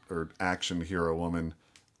woman or action hero woman.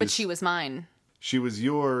 But she was mine. She was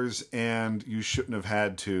yours, and you shouldn't have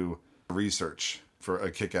had to research for a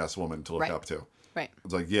kick-ass woman to look up to. Right.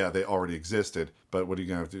 It's like, yeah, they already existed, but what are you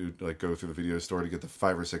going to have to do? Like, go through the video store to get the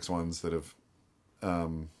 5 or 6 ones that have...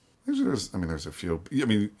 there's a few. I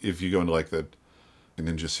mean, if you go into, like, the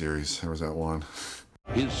Ninja series, there was that one...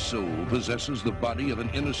 His soul possesses the body of an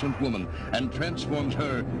innocent woman and transforms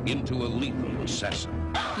her into a lethal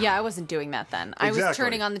assassin. Yeah, I wasn't doing that then. I was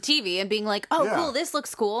turning on the TV and being like, oh, cool, this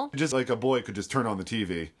looks cool. Just like a boy could just turn on the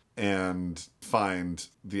TV and find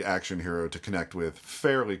the action hero to connect with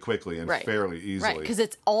fairly quickly and fairly easily. Right, because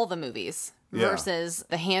it's all the movies versus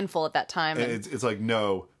the handful at that time. And it's like,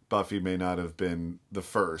 no, Buffy may not have been the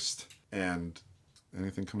first. And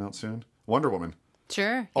anything coming out soon? Wonder Woman.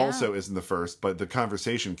 Sure. Also isn't the first, but the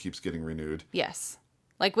conversation keeps getting renewed. Yes.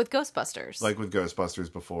 Like with Ghostbusters. Like with Ghostbusters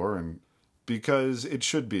before, and because it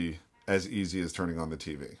should be as easy as turning on the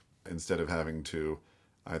TV, instead of having to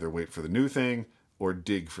either wait for the new thing or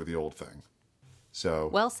dig for the old thing. So,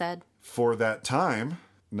 well said. For that time,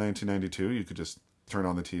 1992, you could just turn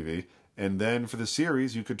on the TV, and then for the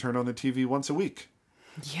series, you could turn on the TV once a week.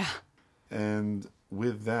 Yeah. And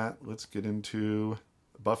with that, let's get into...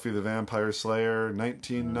 Buffy the Vampire Slayer,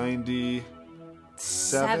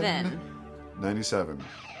 1997. 97.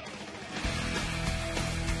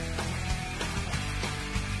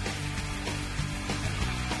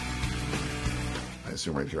 I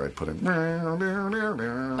assume right here I'd put in... Oh,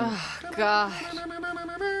 God.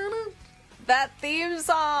 That theme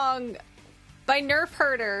song by Nerf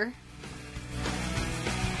Herder.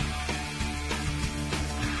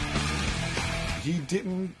 He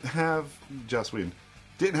didn't have... Joss Whedon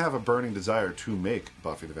didn't have a burning desire to make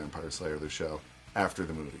Buffy the Vampire Slayer the show after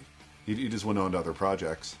the movie. He just went on to other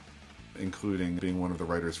projects, including being one of the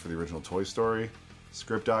writers for the original Toy Story,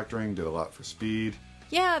 script doctoring, did a lot for Speed.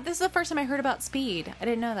 Yeah, this is the first time I heard about Speed. I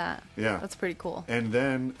didn't know that. Yeah. That's pretty cool. And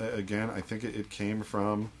then, again, I think it came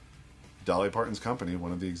from Dolly Parton's company.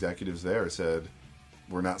 One of the executives there said,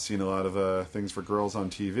 we're not seeing a lot of things for girls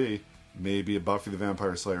on TV. Maybe a Buffy the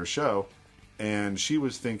Vampire Slayer show. And she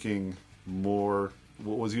was thinking more...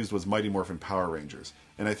 What was used was Mighty Morphin Power Rangers.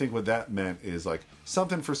 And I think what that meant is like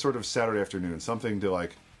something for sort of Saturday afternoon, something to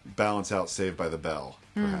like balance out Saved by the Bell,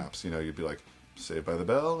 perhaps. You know, you'd be like, Saved by the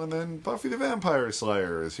Bell, and then Buffy the Vampire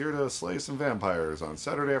Slayer is here to slay some vampires on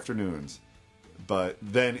Saturday afternoons. But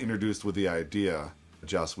then introduced with the idea,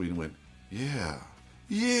 Joss Whedon went, yeah.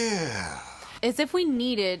 As if we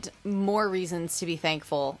needed more reasons to be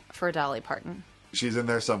thankful for Dolly Parton. She's in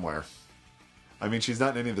there somewhere. I mean, she's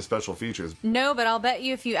not in any of the special features. No, but I'll bet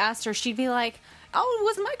you if you asked her, she'd be like, oh,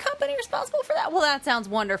 was my company responsible for that? Well, that sounds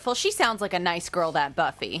wonderful. She sounds like a nice girl, that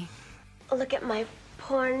Buffy. Look at my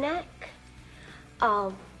poor neck.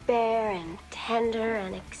 All bare and tender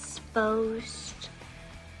and exposed.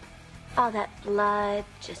 All that blood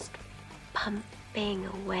just pumping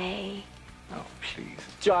away. Oh, please.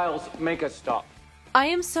 Giles, make us stop. I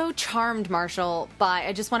am so charmed, Marshall, by,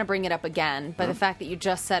 I just want to bring it up again, by the fact that you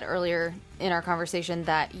just said earlier in our conversation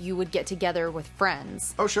that you would get together with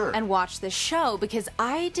friends. Oh, sure. And watch this show, because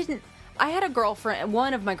I had a girlfriend,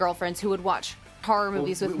 one of my girlfriends, who would watch horror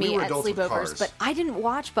movies with we me were at adults with sleepovers, cars. but I didn't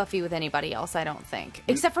watch Buffy with anybody else, I don't think.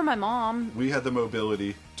 Except for my mom. We had the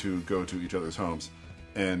mobility to go to each other's homes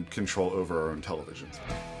and control over our own televisions.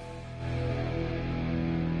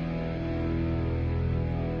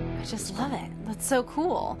 I just love it. That's so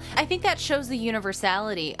cool. I think that shows the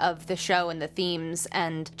universality of the show and the themes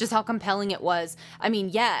and just how compelling it was. I mean,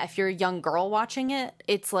 yeah, if you're a young girl watching it,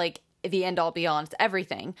 it's like the end all be all. It's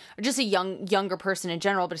everything. Or just a younger person in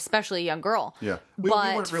general, but especially a young girl. Yeah. But We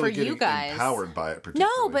weren't really for getting you guys, empowered by it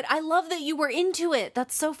particularly. no, but I love that you were into it.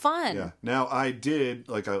 That's so fun. Yeah. Now, I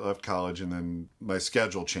left college and then my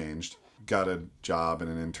schedule changed. Got a job and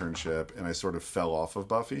an internship, and I sort of fell off of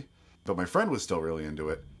Buffy. But my friend was still really into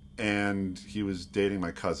it. And he was dating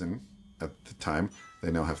my cousin at the time.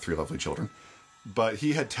 They now have 3 lovely children. But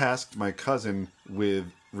he had tasked my cousin with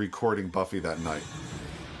recording Buffy that night.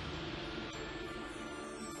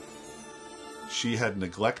 She had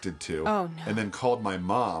neglected to. Oh, no. And then called my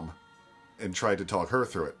mom and tried to talk her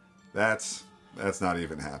through it. That's not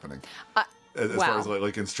even happening. As wow. far as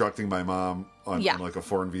like instructing my mom on like a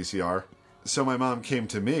foreign VCR. So my mom came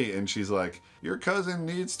to me and she's like, your cousin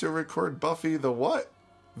needs to record Buffy the what?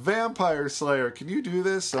 Vampire Slayer. Can you do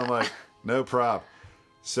this? So I'm like, no prob.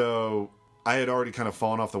 So I had already kind of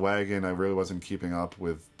fallen off the wagon. I really wasn't keeping up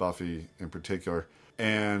with Buffy in particular.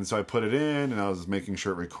 And so I put it in and I was making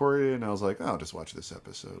sure it recorded and I was like, oh, I'll just watch this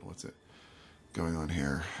episode. What's it going on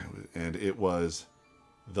here? And it was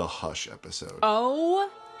the Hush episode. Oh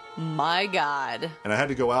my God. And I had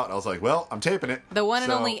to go out. I was like, well, I'm taping it. The one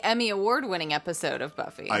and So only Emmy Award-winning episode of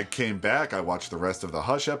Buffy. I came back. I watched the rest of the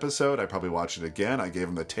Hush episode. I probably watched it again. I gave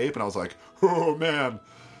him the tape and I was like, oh, man.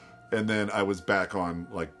 And then I was back on,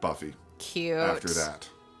 like, Buffy. Cute. After that.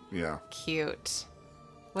 Yeah. Cute.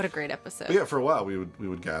 What a great episode. But yeah, for a while, we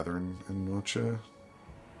would gather and watch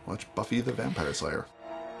Buffy the Vampire Slayer.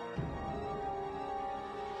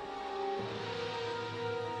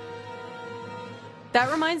 That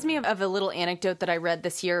reminds me of a little anecdote that I read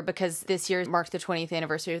this year because this year marked the 20th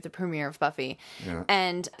anniversary of the premiere of Buffy. Yeah.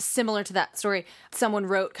 And similar to that story, someone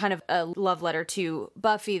wrote kind of a love letter to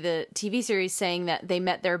Buffy, the TV series, saying that they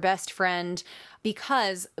met their best friend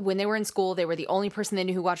because when they were in school, they were the only person they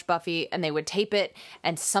knew who watched Buffy, and they would tape it,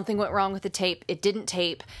 and something went wrong with the tape. It didn't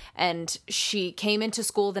tape, and she came into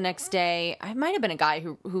school the next day. It might have been a guy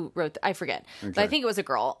who wrote, I forget, but I think it was a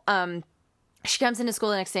girl. She comes into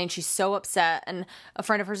school the next day and she's so upset, and a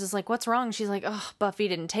friend of hers is like, what's wrong? She's like, oh, Buffy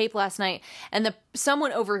didn't tape last night. And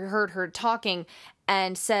someone overheard her talking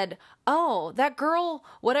and said, oh, that girl,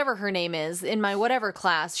 whatever her name is, in my whatever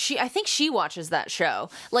class, I think she watches that show.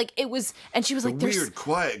 Like, it was, and she was like, there's weird,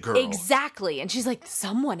 quiet girl. Exactly. And she's like,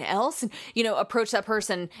 someone else? And, approached that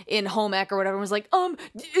person in home ec or whatever and was like,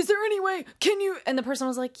 is there any way, can you? And the person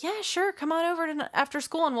was like, yeah, sure, come on over after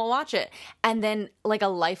school and we'll watch it. And then, like, a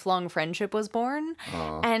lifelong friendship was born.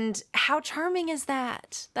 Aww. And how charming is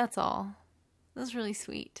that? That's all. That was really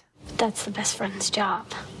sweet. That's the best friend's job.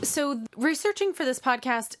 So researching for this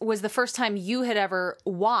podcast was the first time you had ever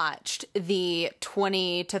watched the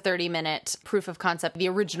 20 to 30 minute proof of concept, the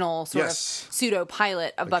original sort of pseudo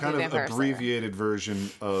pilot of Buffy the Vampire Slayer. Abbreviated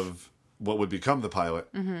version of what would become the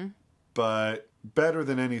pilot. Mm-hmm. But better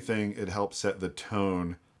than anything, it helped set the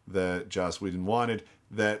tone that Joss Whedon wanted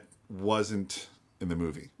that wasn't in the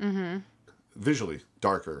movie. Mm-hmm. Visually,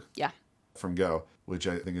 darker. Yeah. From go, which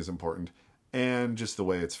I think is important. And just the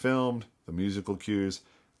way it's filmed, the musical cues,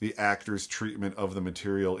 the actor's treatment of the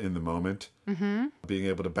material in the moment, being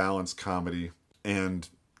able to balance comedy and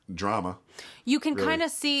drama. You can kind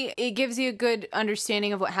of see, it gives you a good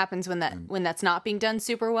understanding of what happens when that's not being done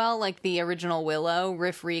super well, like the original Willow,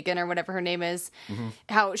 Riff Regan or whatever her name is,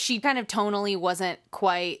 how she kind of tonally wasn't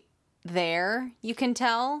quite there, you can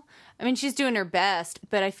tell. I mean, she's doing her best,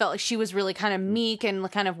 but I felt like she was really kind of meek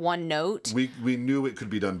and kind of one note. We knew it could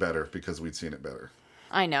be done better because we'd seen it better.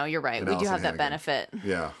 I know, you're right. We do have that benefit.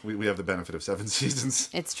 Yeah, we have the benefit of 7 seasons.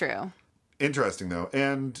 It's true. Interesting, though.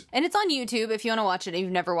 And it's on YouTube if you want to watch it and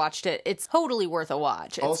you've never watched it. It's totally worth a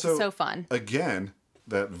watch. It's also, so fun. Again,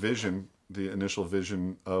 that vision, the initial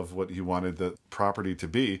vision of what he wanted the property to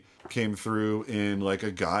be, came through in like a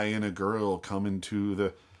guy and a girl coming to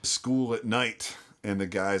the school at night. And the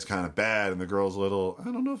guy's kind of bad, and the girl's a little,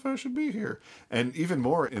 I don't know if I should be here. And even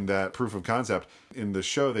more in that proof of concept, in the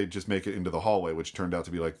show, they just make it into the hallway, which turned out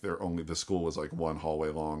to be like the school was like one hallway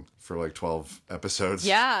long for like 12 episodes.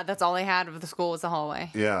 Yeah, that's all they had of the school was the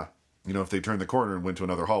hallway. Yeah. If they turned the corner and went to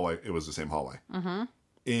another hallway, it was the same hallway. Mm-hmm.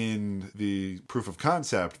 In the proof of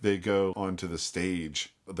concept, they go onto the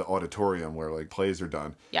stage, the auditorium where like plays are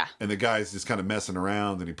done. Yeah. And the guy's just kind of messing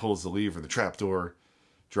around, and he pulls the lever in the trapdoor,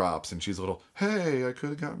 drops, and she's a little, hey, I could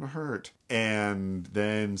have gotten hurt. And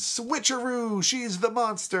then switcheroo, she's the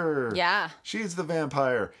monster. Yeah. She's the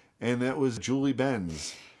vampire. And that was Julie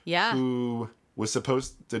Benz. Yeah. Who was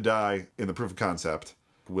supposed to die in the proof of concept.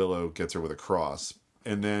 Willow gets her with a cross.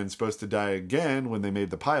 And then supposed to die again when they made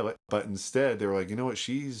the pilot. But instead, they were like, you know what,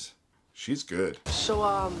 she's good. So,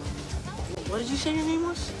 what did you say your name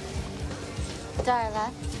was?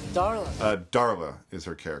 Darla. Darla. Darla is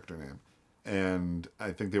her character name. And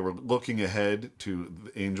I think they were looking ahead to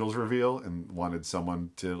the Angel's reveal and wanted someone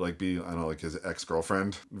to like be, I don't know, like his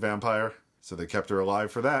ex-girlfriend vampire. So they kept her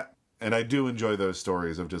alive for that. And I do enjoy those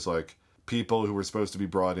stories of just like people who were supposed to be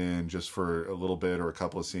brought in just for a little bit or a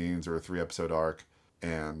couple of scenes or a 3-episode arc.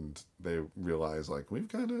 And they realize like, we've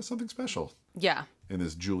got something special. Yeah. In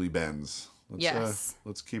this Julie Benz. Yes.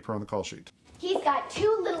 Let's keep her on the call sheet. He's got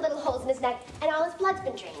 2 little holes in his neck, and all his blood's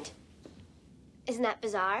been drained. Isn't that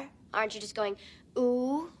bizarre? Aren't you just going,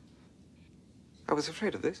 ooh? I was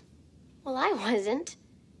afraid of this. Well, I wasn't.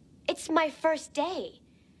 It's my first day.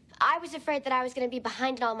 I was afraid that I was going to be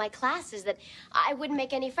behind in all my classes, that I wouldn't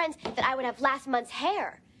make any friends, that I would have last month's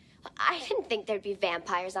hair. I didn't think there'd be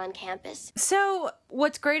vampires on campus. So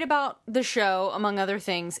what's great about the show, among other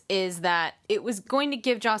things, is that it was going to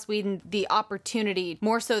give Joss Whedon the opportunity,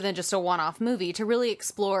 more so than just a one-off movie, to really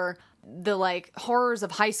explore the like horrors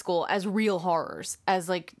of high school as real horrors, as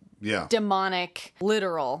like demonic,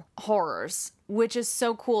 literal horrors, which is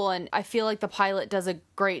so cool. And I feel like the pilot does a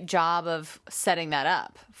great job of setting that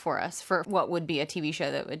up for us for what would be a TV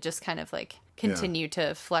show that would just kind of like continue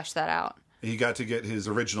to flesh that out. He got to get his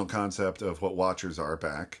original concept of what Watchers are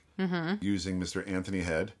back, using Mr. Anthony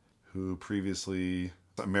Head, who previously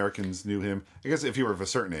Americans knew him, I guess if you were of a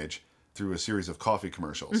certain age, through a series of coffee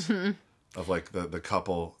commercials of like the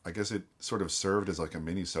couple. I guess it sort of served as like a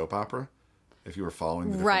mini soap opera if you were following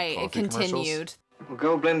the different coffee it continued. commercials. Will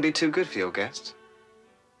Goldblum be too good for your guests?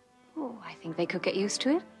 Oh, I think they could get used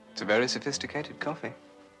to it. It's a very sophisticated coffee.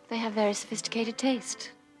 They have very sophisticated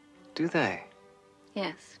taste. Do they?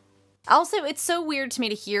 Yes. Also, it's so weird to me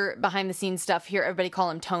to hear behind the scenes stuff, hear everybody call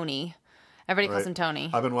him Tony. Everybody calls him Tony.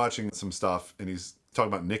 I've been watching some stuff, and he's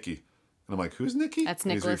talking about Nikki. And I'm like, who's Nikki? That's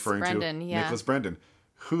And he's Nicholas referring Brendan, to yeah. Nicholas Brendan,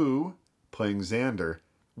 who, playing Xander,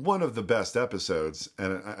 one of the best episodes,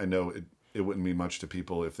 and I know it wouldn't mean much to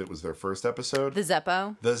people if it was their first episode. The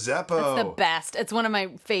Zeppo. The Zeppo. That's the best. It's one of my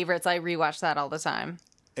favorites. I rewatch that all the time.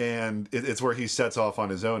 And it's where he sets off on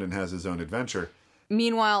his own and has his own adventure.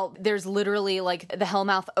 Meanwhile, there's literally like the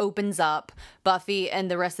Hellmouth opens up. Buffy and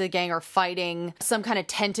the rest of the gang are fighting some kind of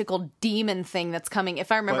tentacle demon thing that's coming, if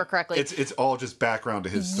I remember correctly. It's all just background to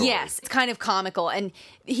his story. Yes, it's kind of comical. And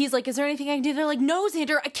he's like, is there anything I can do? They're like, no,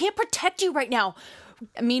 Xander, I can't protect you right now.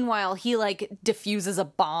 Meanwhile, he like diffuses a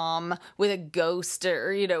bomb with a ghost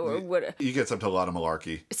or, or what. He gets up to a lot of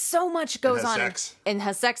malarkey. So much goes on sex. and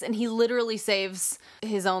has sex, and he literally saves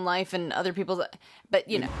his own life and other people's. But,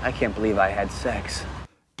 I can't believe I had sex.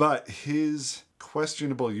 But his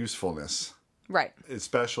questionable usefulness, right,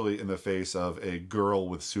 especially in the face of a girl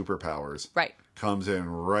with superpowers, right, comes in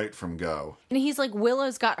right from go. And he's like,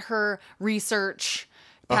 Willow's got her research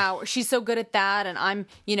power. She's so good at that, and I'm,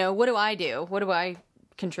 what do I do? What do I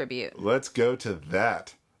contribute? Let's go to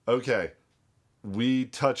that. Okay. We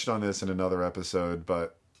touched on this in another episode,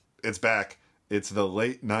 but it's back. It's the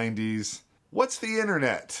late 90s. What's the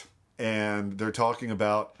internet? And they're talking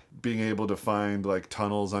about being able to find like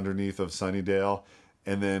tunnels underneath of Sunnydale.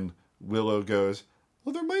 And then Willow goes,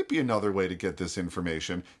 well, there might be another way to get this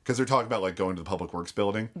information. Because they're talking about like going to the Public Works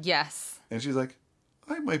building. Yes. And she's like,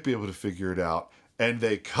 I might be able to figure it out. And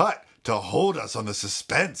they cut to hold us on the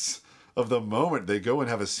suspense of the moment they go and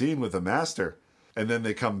have a scene with the master. And then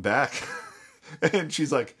they come back and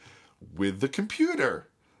she's like, with the computer.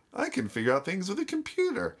 I can figure out things with a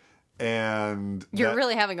computer. And you're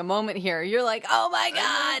really having a moment here. You're like, oh my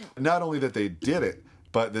God. Not only that they did it,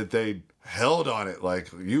 but that they held on it. Like,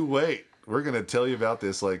 you wait. We're going to tell you about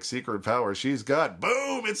this like secret power she's got.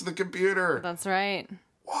 Boom. It's the computer. That's right.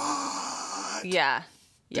 What? Yeah.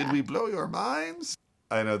 Did we blow your minds?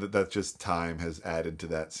 I know that just time has added to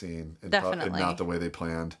that scene. And Definitely. And not the way they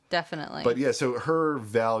planned. Definitely. But yeah, so her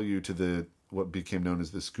value to what became known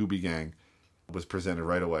as the Scooby Gang was presented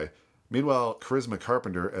right away. Meanwhile, Charisma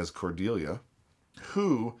Carpenter as Cordelia,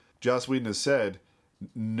 who Joss Whedon has said,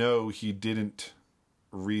 no, he didn't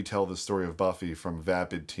retell the story of Buffy from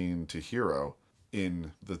vapid teen to hero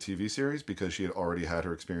in the TV series because she had already had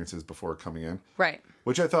her experiences before coming in. Right.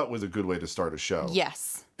 Which I thought was a good way to start a show.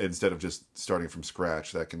 Yes. Instead of just starting from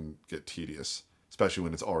scratch, that can get tedious, especially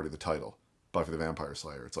when it's already the title, Buffy the Vampire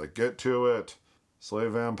Slayer. It's like, get to it, slay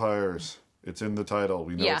vampires. It's in the title.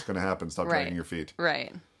 We know Yeah. what's going to happen. Stop Right. dragging your feet.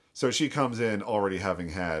 Right. So she comes in already having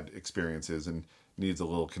had experiences and needs a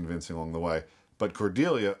little convincing along the way. But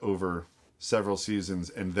Cordelia, over several seasons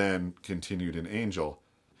and then continued in Angel,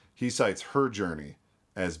 he cites her journey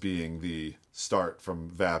as being the start from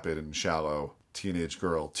vapid and shallow teenage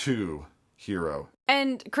girl to hero.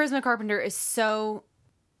 And Charisma Carpenter is so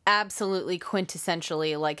absolutely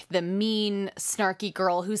quintessentially like the mean, snarky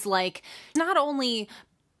girl who's like not only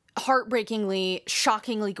heartbreakingly,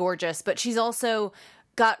 shockingly gorgeous, but she's also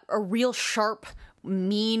got a real sharp,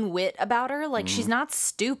 mean wit about her. Like, she's not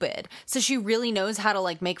stupid. So she really knows how to,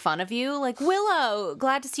 like, make fun of you. Like, Willow,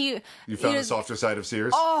 glad to see you. You found know, the softer side of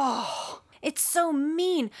Sears? Oh, it's so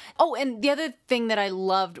mean. Oh, and the other thing that I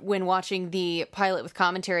loved when watching the pilot with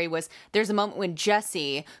commentary was there's a moment when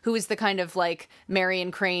Jesse, who is the kind of like Marion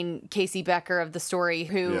Crane, Casey Becker of the story,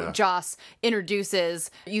 who Joss introduces,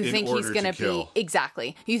 you In think he's order going to be, kill.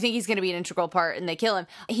 exactly, you think he's going to be an integral part and they kill him.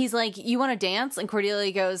 He's like, you want to dance? And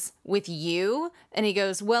Cordelia goes, with you? And he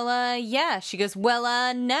goes, well, yeah. She goes,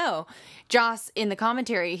 well, no. Joss, in the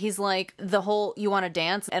commentary, he's like, the whole, you want to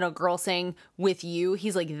dance? And a girl saying, with you?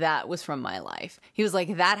 He's like, that was from my life. He was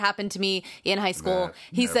like, that happened to me in high school. That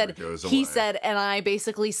He never said, goes he away. said, and I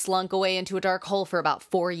basically slunk away into a dark hole for about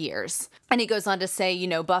 4 years. And he goes on to say, you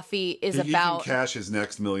know, Buffy is He about... can cash his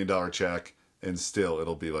next $1 million check, and still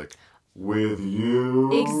it'll be like, with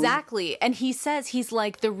you. Exactly. And he says, he's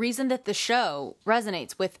like, the reason that the show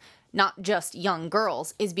resonates with not just young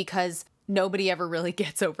girls is because nobody ever really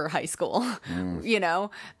gets over high school, you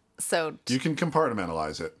know? So, You can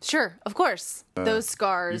compartmentalize it. sure, of course. Those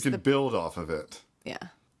scars, You can build off of it, yeah,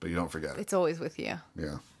 but you don't forget it. it's always with you.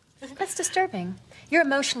 Yeah. That's disturbing. You're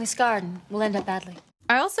emotionally scarred and will end up badly.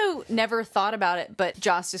 I also never thought about it, but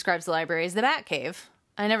Joss describes the library as the Batcave.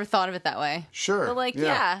 I never thought of it that way. Sure. But like,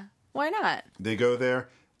 yeah, why not? They go there,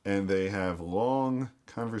 and they have long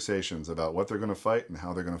conversations about what they're going to fight and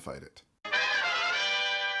how they're going to fight it.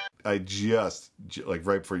 I just, like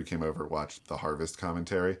right before you came over, watched the Harvest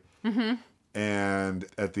commentary. Mm-hmm. And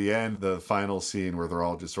at the end, the final scene where they're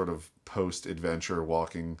all just sort of post-adventure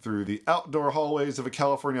walking through the outdoor hallways of a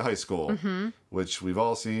California high school, Mm-hmm. which we've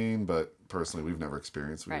all seen, but personally we've never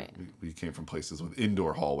experienced. Right. We came from places with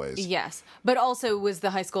indoor hallways. Yes, but also was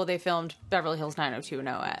the high school they filmed Beverly Hills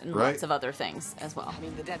 90210 at, and Right. lots of other things as well. I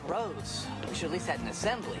mean, the dead roads. We should at least have an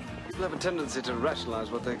assembly. People have a tendency to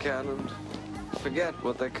rationalize what they can and forget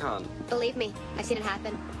what they can't. Believe me, I've seen it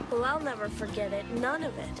happen. Well, I'll never forget it. None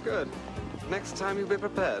of it. Good. Next time you'll be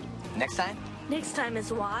prepared. Next time? Next time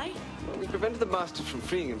is why? Well, we prevented the master from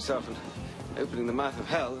freeing himself and opening the mouth of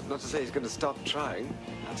hell. Not to say he's going to stop trying.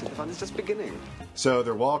 I'd say the fun is just beginning. So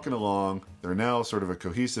they're walking along. They're now sort of a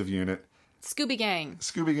cohesive unit. Scooby Gang.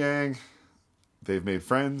 Scooby Gang. They've made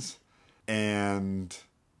friends. And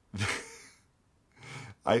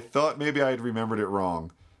I thought maybe I had remembered it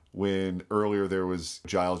wrong when earlier there was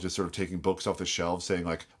Giles just sort of taking books off the shelves saying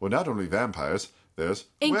like, well, not only vampires, there's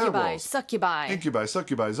Incubi, werewolves. succubi. Incubi,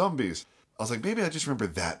 succubi, zombies. I was like, maybe I just remember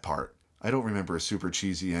that part. I don't remember a super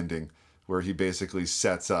cheesy ending where he basically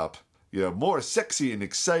sets up, more sexy and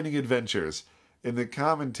exciting adventures. In the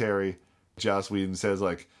commentary, Joss Whedon says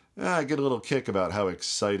like, I get a little kick about how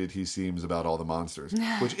excited he seems about all the monsters,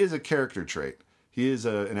 which is a character trait. He is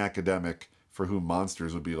an academic for whom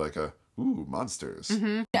monsters would be like ooh, monsters.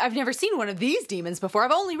 Mm-hmm. I've never seen one of these demons before.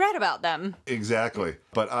 I've only read about them. Exactly.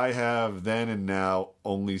 But I have then and now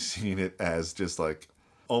only seen it as just like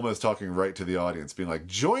almost talking right to the audience, being like,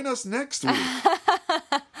 join us next week.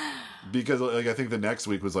 Because like I think the next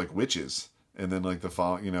week was like witches. And then like the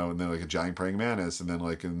fall, and then like a giant praying mantis, and then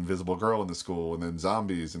like an invisible girl in the school, and then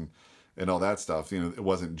zombies and all that stuff. It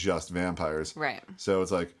wasn't just vampires. Right. So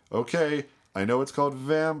it's like, okay, I know it's called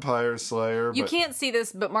Vampire Slayer. You but can't see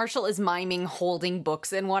this, but Marshall is miming holding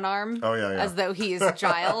books in one arm. Oh, yeah. As though he is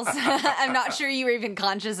Giles. I'm not sure you were even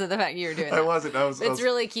conscious of the fact you were doing that. I wasn't. I was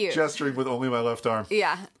really cute. Gesturing with only my left arm.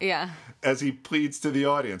 Yeah, yeah. As he pleads to the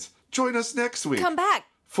audience, join us next week. Come back.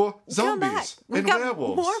 For Come back. zombies We've and got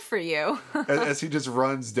werewolves. more for you. as he just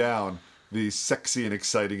runs down these sexy and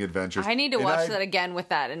exciting adventures. I need to And watch that again with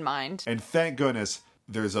that in mind. And thank goodness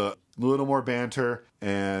there's a little more banter,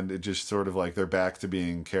 and it just sort of like they're back to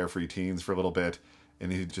being carefree teens for a little bit.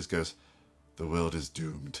 And he just goes, the world is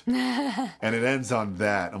doomed. And it ends on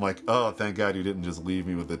that. I'm like, oh, thank God you didn't just leave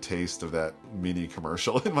me with the taste of that mini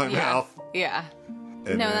commercial in my mouth. Yeah. And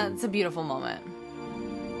no, then- that's a beautiful moment.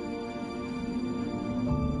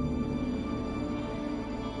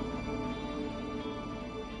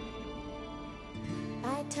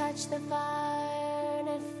 I touch the fire and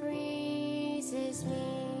it freezes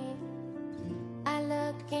me. I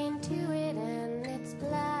look into it and it's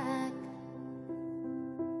black.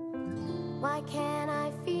 Why can't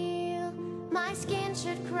I feel my skin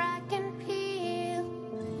should crack and peel?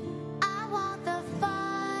 I want the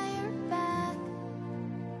fire back.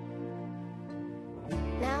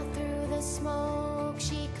 Now through the smoke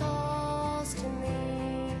she calls to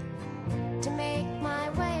me to make my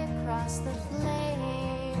way across the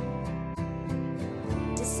flame,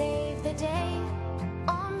 to save the day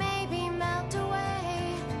or maybe melt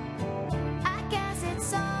away. I guess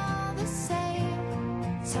it's all the same.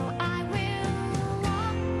 So I will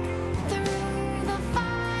walk through the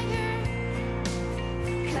fire,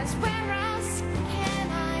 'cause where else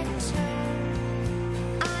can I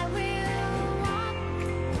turn? I will walk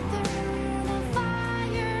through the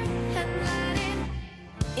fire and let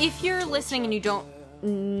it. If you're listening and you don't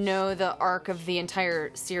know the arc of the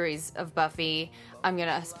entire series of Buffy, I'm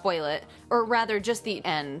gonna spoil it, or rather just the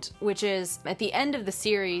end, which is at the end of the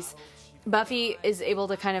series, Buffy is able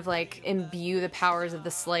to kind of like imbue the powers of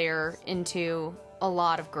the Slayer into a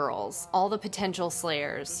lot of girls. All the potential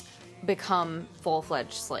Slayers become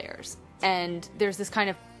full-fledged Slayers. And there's this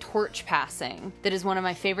kind of torch passing that is one of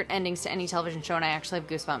my favorite endings to any television show, and I actually have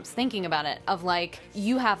goosebumps thinking about it, of like,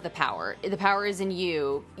 you have the power is in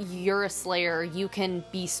you, you're a Slayer, you can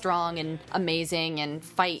be strong and amazing and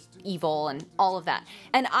fight evil and all of that.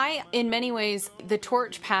 And I, in many ways, the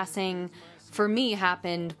torch passing for me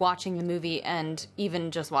happened watching the movie and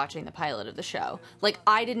even just watching the pilot of the show. Like,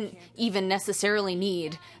 I didn't even necessarily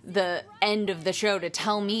need the end of the show to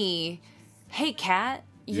tell me, hey, Kat,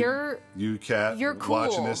 you're cool.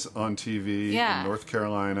 Watching this on TV in North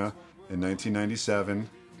Carolina in 1997.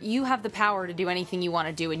 You have the power to do anything you want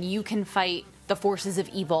to do, and you can fight the forces of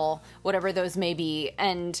evil, whatever those may be.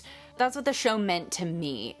 And that's what the show meant to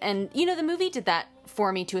me. And, you know, the movie did that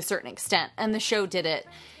for me to a certain extent, and the show did it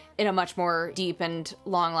in a much more deep and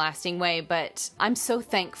long-lasting way. But I'm so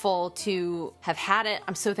thankful to have had it.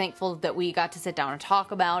 I'm so thankful that we got to sit down and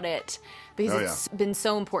talk about it, because it's been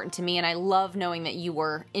so important to me, and I love knowing that you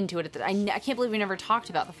were into it. I can't believe we never talked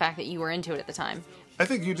about the fact that you were into it at the time. I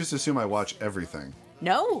think you just assume I watch everything.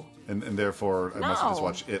 No. And therefore, I must have just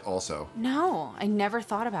watched it also. No, I never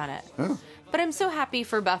thought about it. Oh. But I'm so happy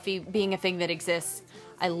for Buffy being a thing that exists.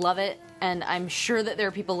 I love it, and I'm sure that there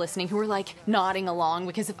are people listening who are like nodding along,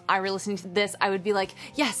 because if I were listening to this, I would be like,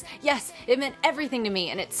 yes, yes, it meant everything to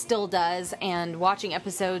me, and it still does. And watching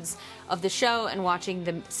episodes of the show and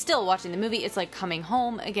still watching the movie, it's like coming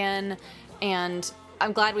home again. And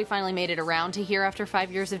I'm glad we finally made it around to here after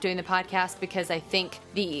 5 years of doing the podcast, because I think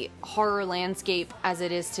the horror landscape as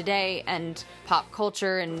it is today and pop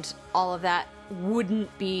culture and all of that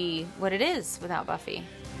wouldn't be what it is without Buffy.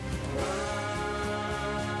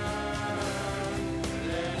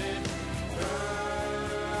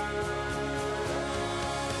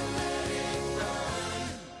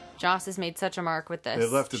 Joss has made such a mark with this.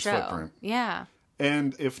 It left its show. footprint. Yeah.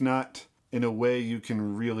 And if not in a way you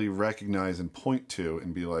can really recognize and point to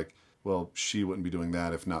and be like, well, she wouldn't be doing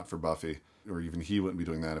that if not for Buffy. Or even he wouldn't be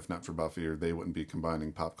doing that if not for Buffy. Or they wouldn't be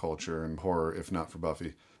combining pop culture and horror if not for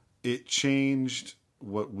Buffy. It changed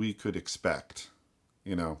what we could expect,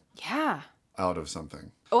 you know? Yeah. Out of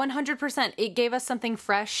something. 100%. It gave us something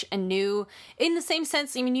fresh and new. In the same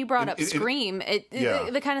sense, I mean, you brought up Scream.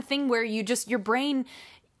 The kind of thing where your brain,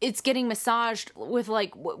 it's getting massaged with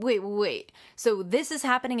like, wait. So this is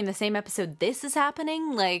happening in the same episode this is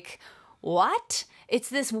happening? Like, what? It's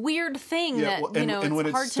this weird thing that,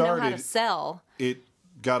 it's hard to know how to sell. It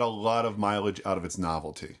got a lot of mileage out of its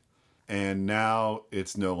novelty. And now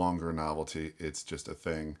it's no longer a novelty. It's just a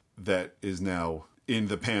thing that is now in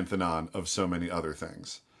the pantheon of so many other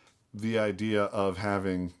things. The idea of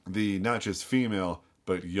having the not just female,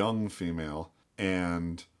 but young female,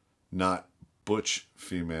 and not butch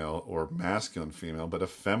female or masculine female, but a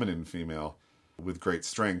feminine female with great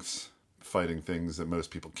strengths fighting things that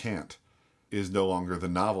most people can't, is no longer the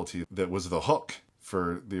novelty that was the hook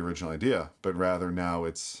for the original idea, but rather now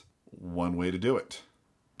it's one way to do it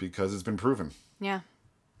because it's been proven. Yeah.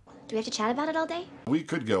 Do we have to chat about it all day? We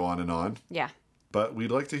could go on and on. Yeah. But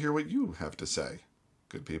we'd like to hear what you have to say,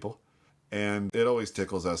 good people. And it always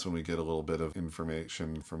tickles us when we get a little bit of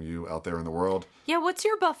information from you out there in the world. Yeah, what's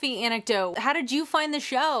your Buffy anecdote? How did you find the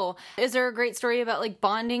show? Is there a great story about like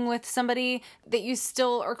bonding with somebody that you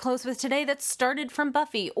still are close with today that started from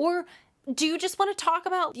Buffy? Or do you just want to talk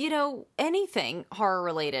about, anything horror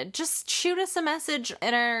related? Just shoot us a message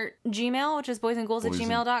in our Gmail, which is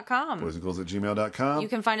boysandghouls@gmail.com. Boysandghouls@gmail.com. You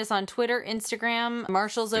can find us on Twitter, Instagram.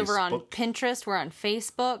 Marshall's over on Pinterest. We're on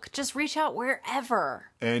Facebook. Just reach out wherever.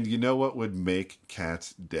 And you know what would make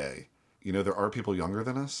Kat's day? There are people younger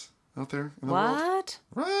than us out there in the world.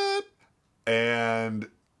 What? And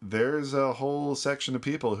there's a whole section of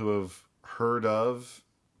people who have heard of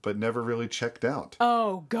but never really checked out.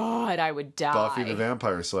 Oh, God, I would die. Buffy the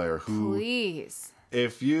Vampire Slayer, who... Please.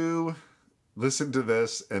 If you listened to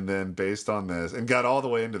this and then based on this, and got all the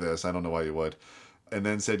way into this, I don't know why you would, and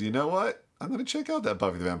then said, you know what? I'm going to check out that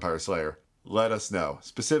Buffy the Vampire Slayer. Let us know.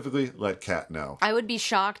 Specifically, let Kat know. I would be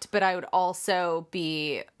shocked, but I would also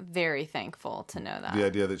be very thankful to know that. The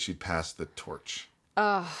idea that she'd passed the torch.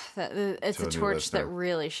 Oh, it's a torch listener. that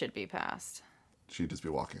really should be passed. She'd just be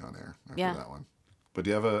walking on air after Yeah. that one. But do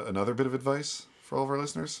you have another bit of advice for all of our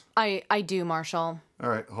listeners? I do, Marshall. All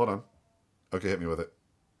right, hold on. Okay, hit me with it.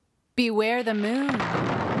 Beware the moon.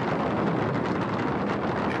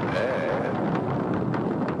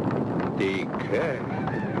 Take care.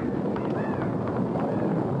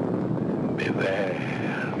 Beware.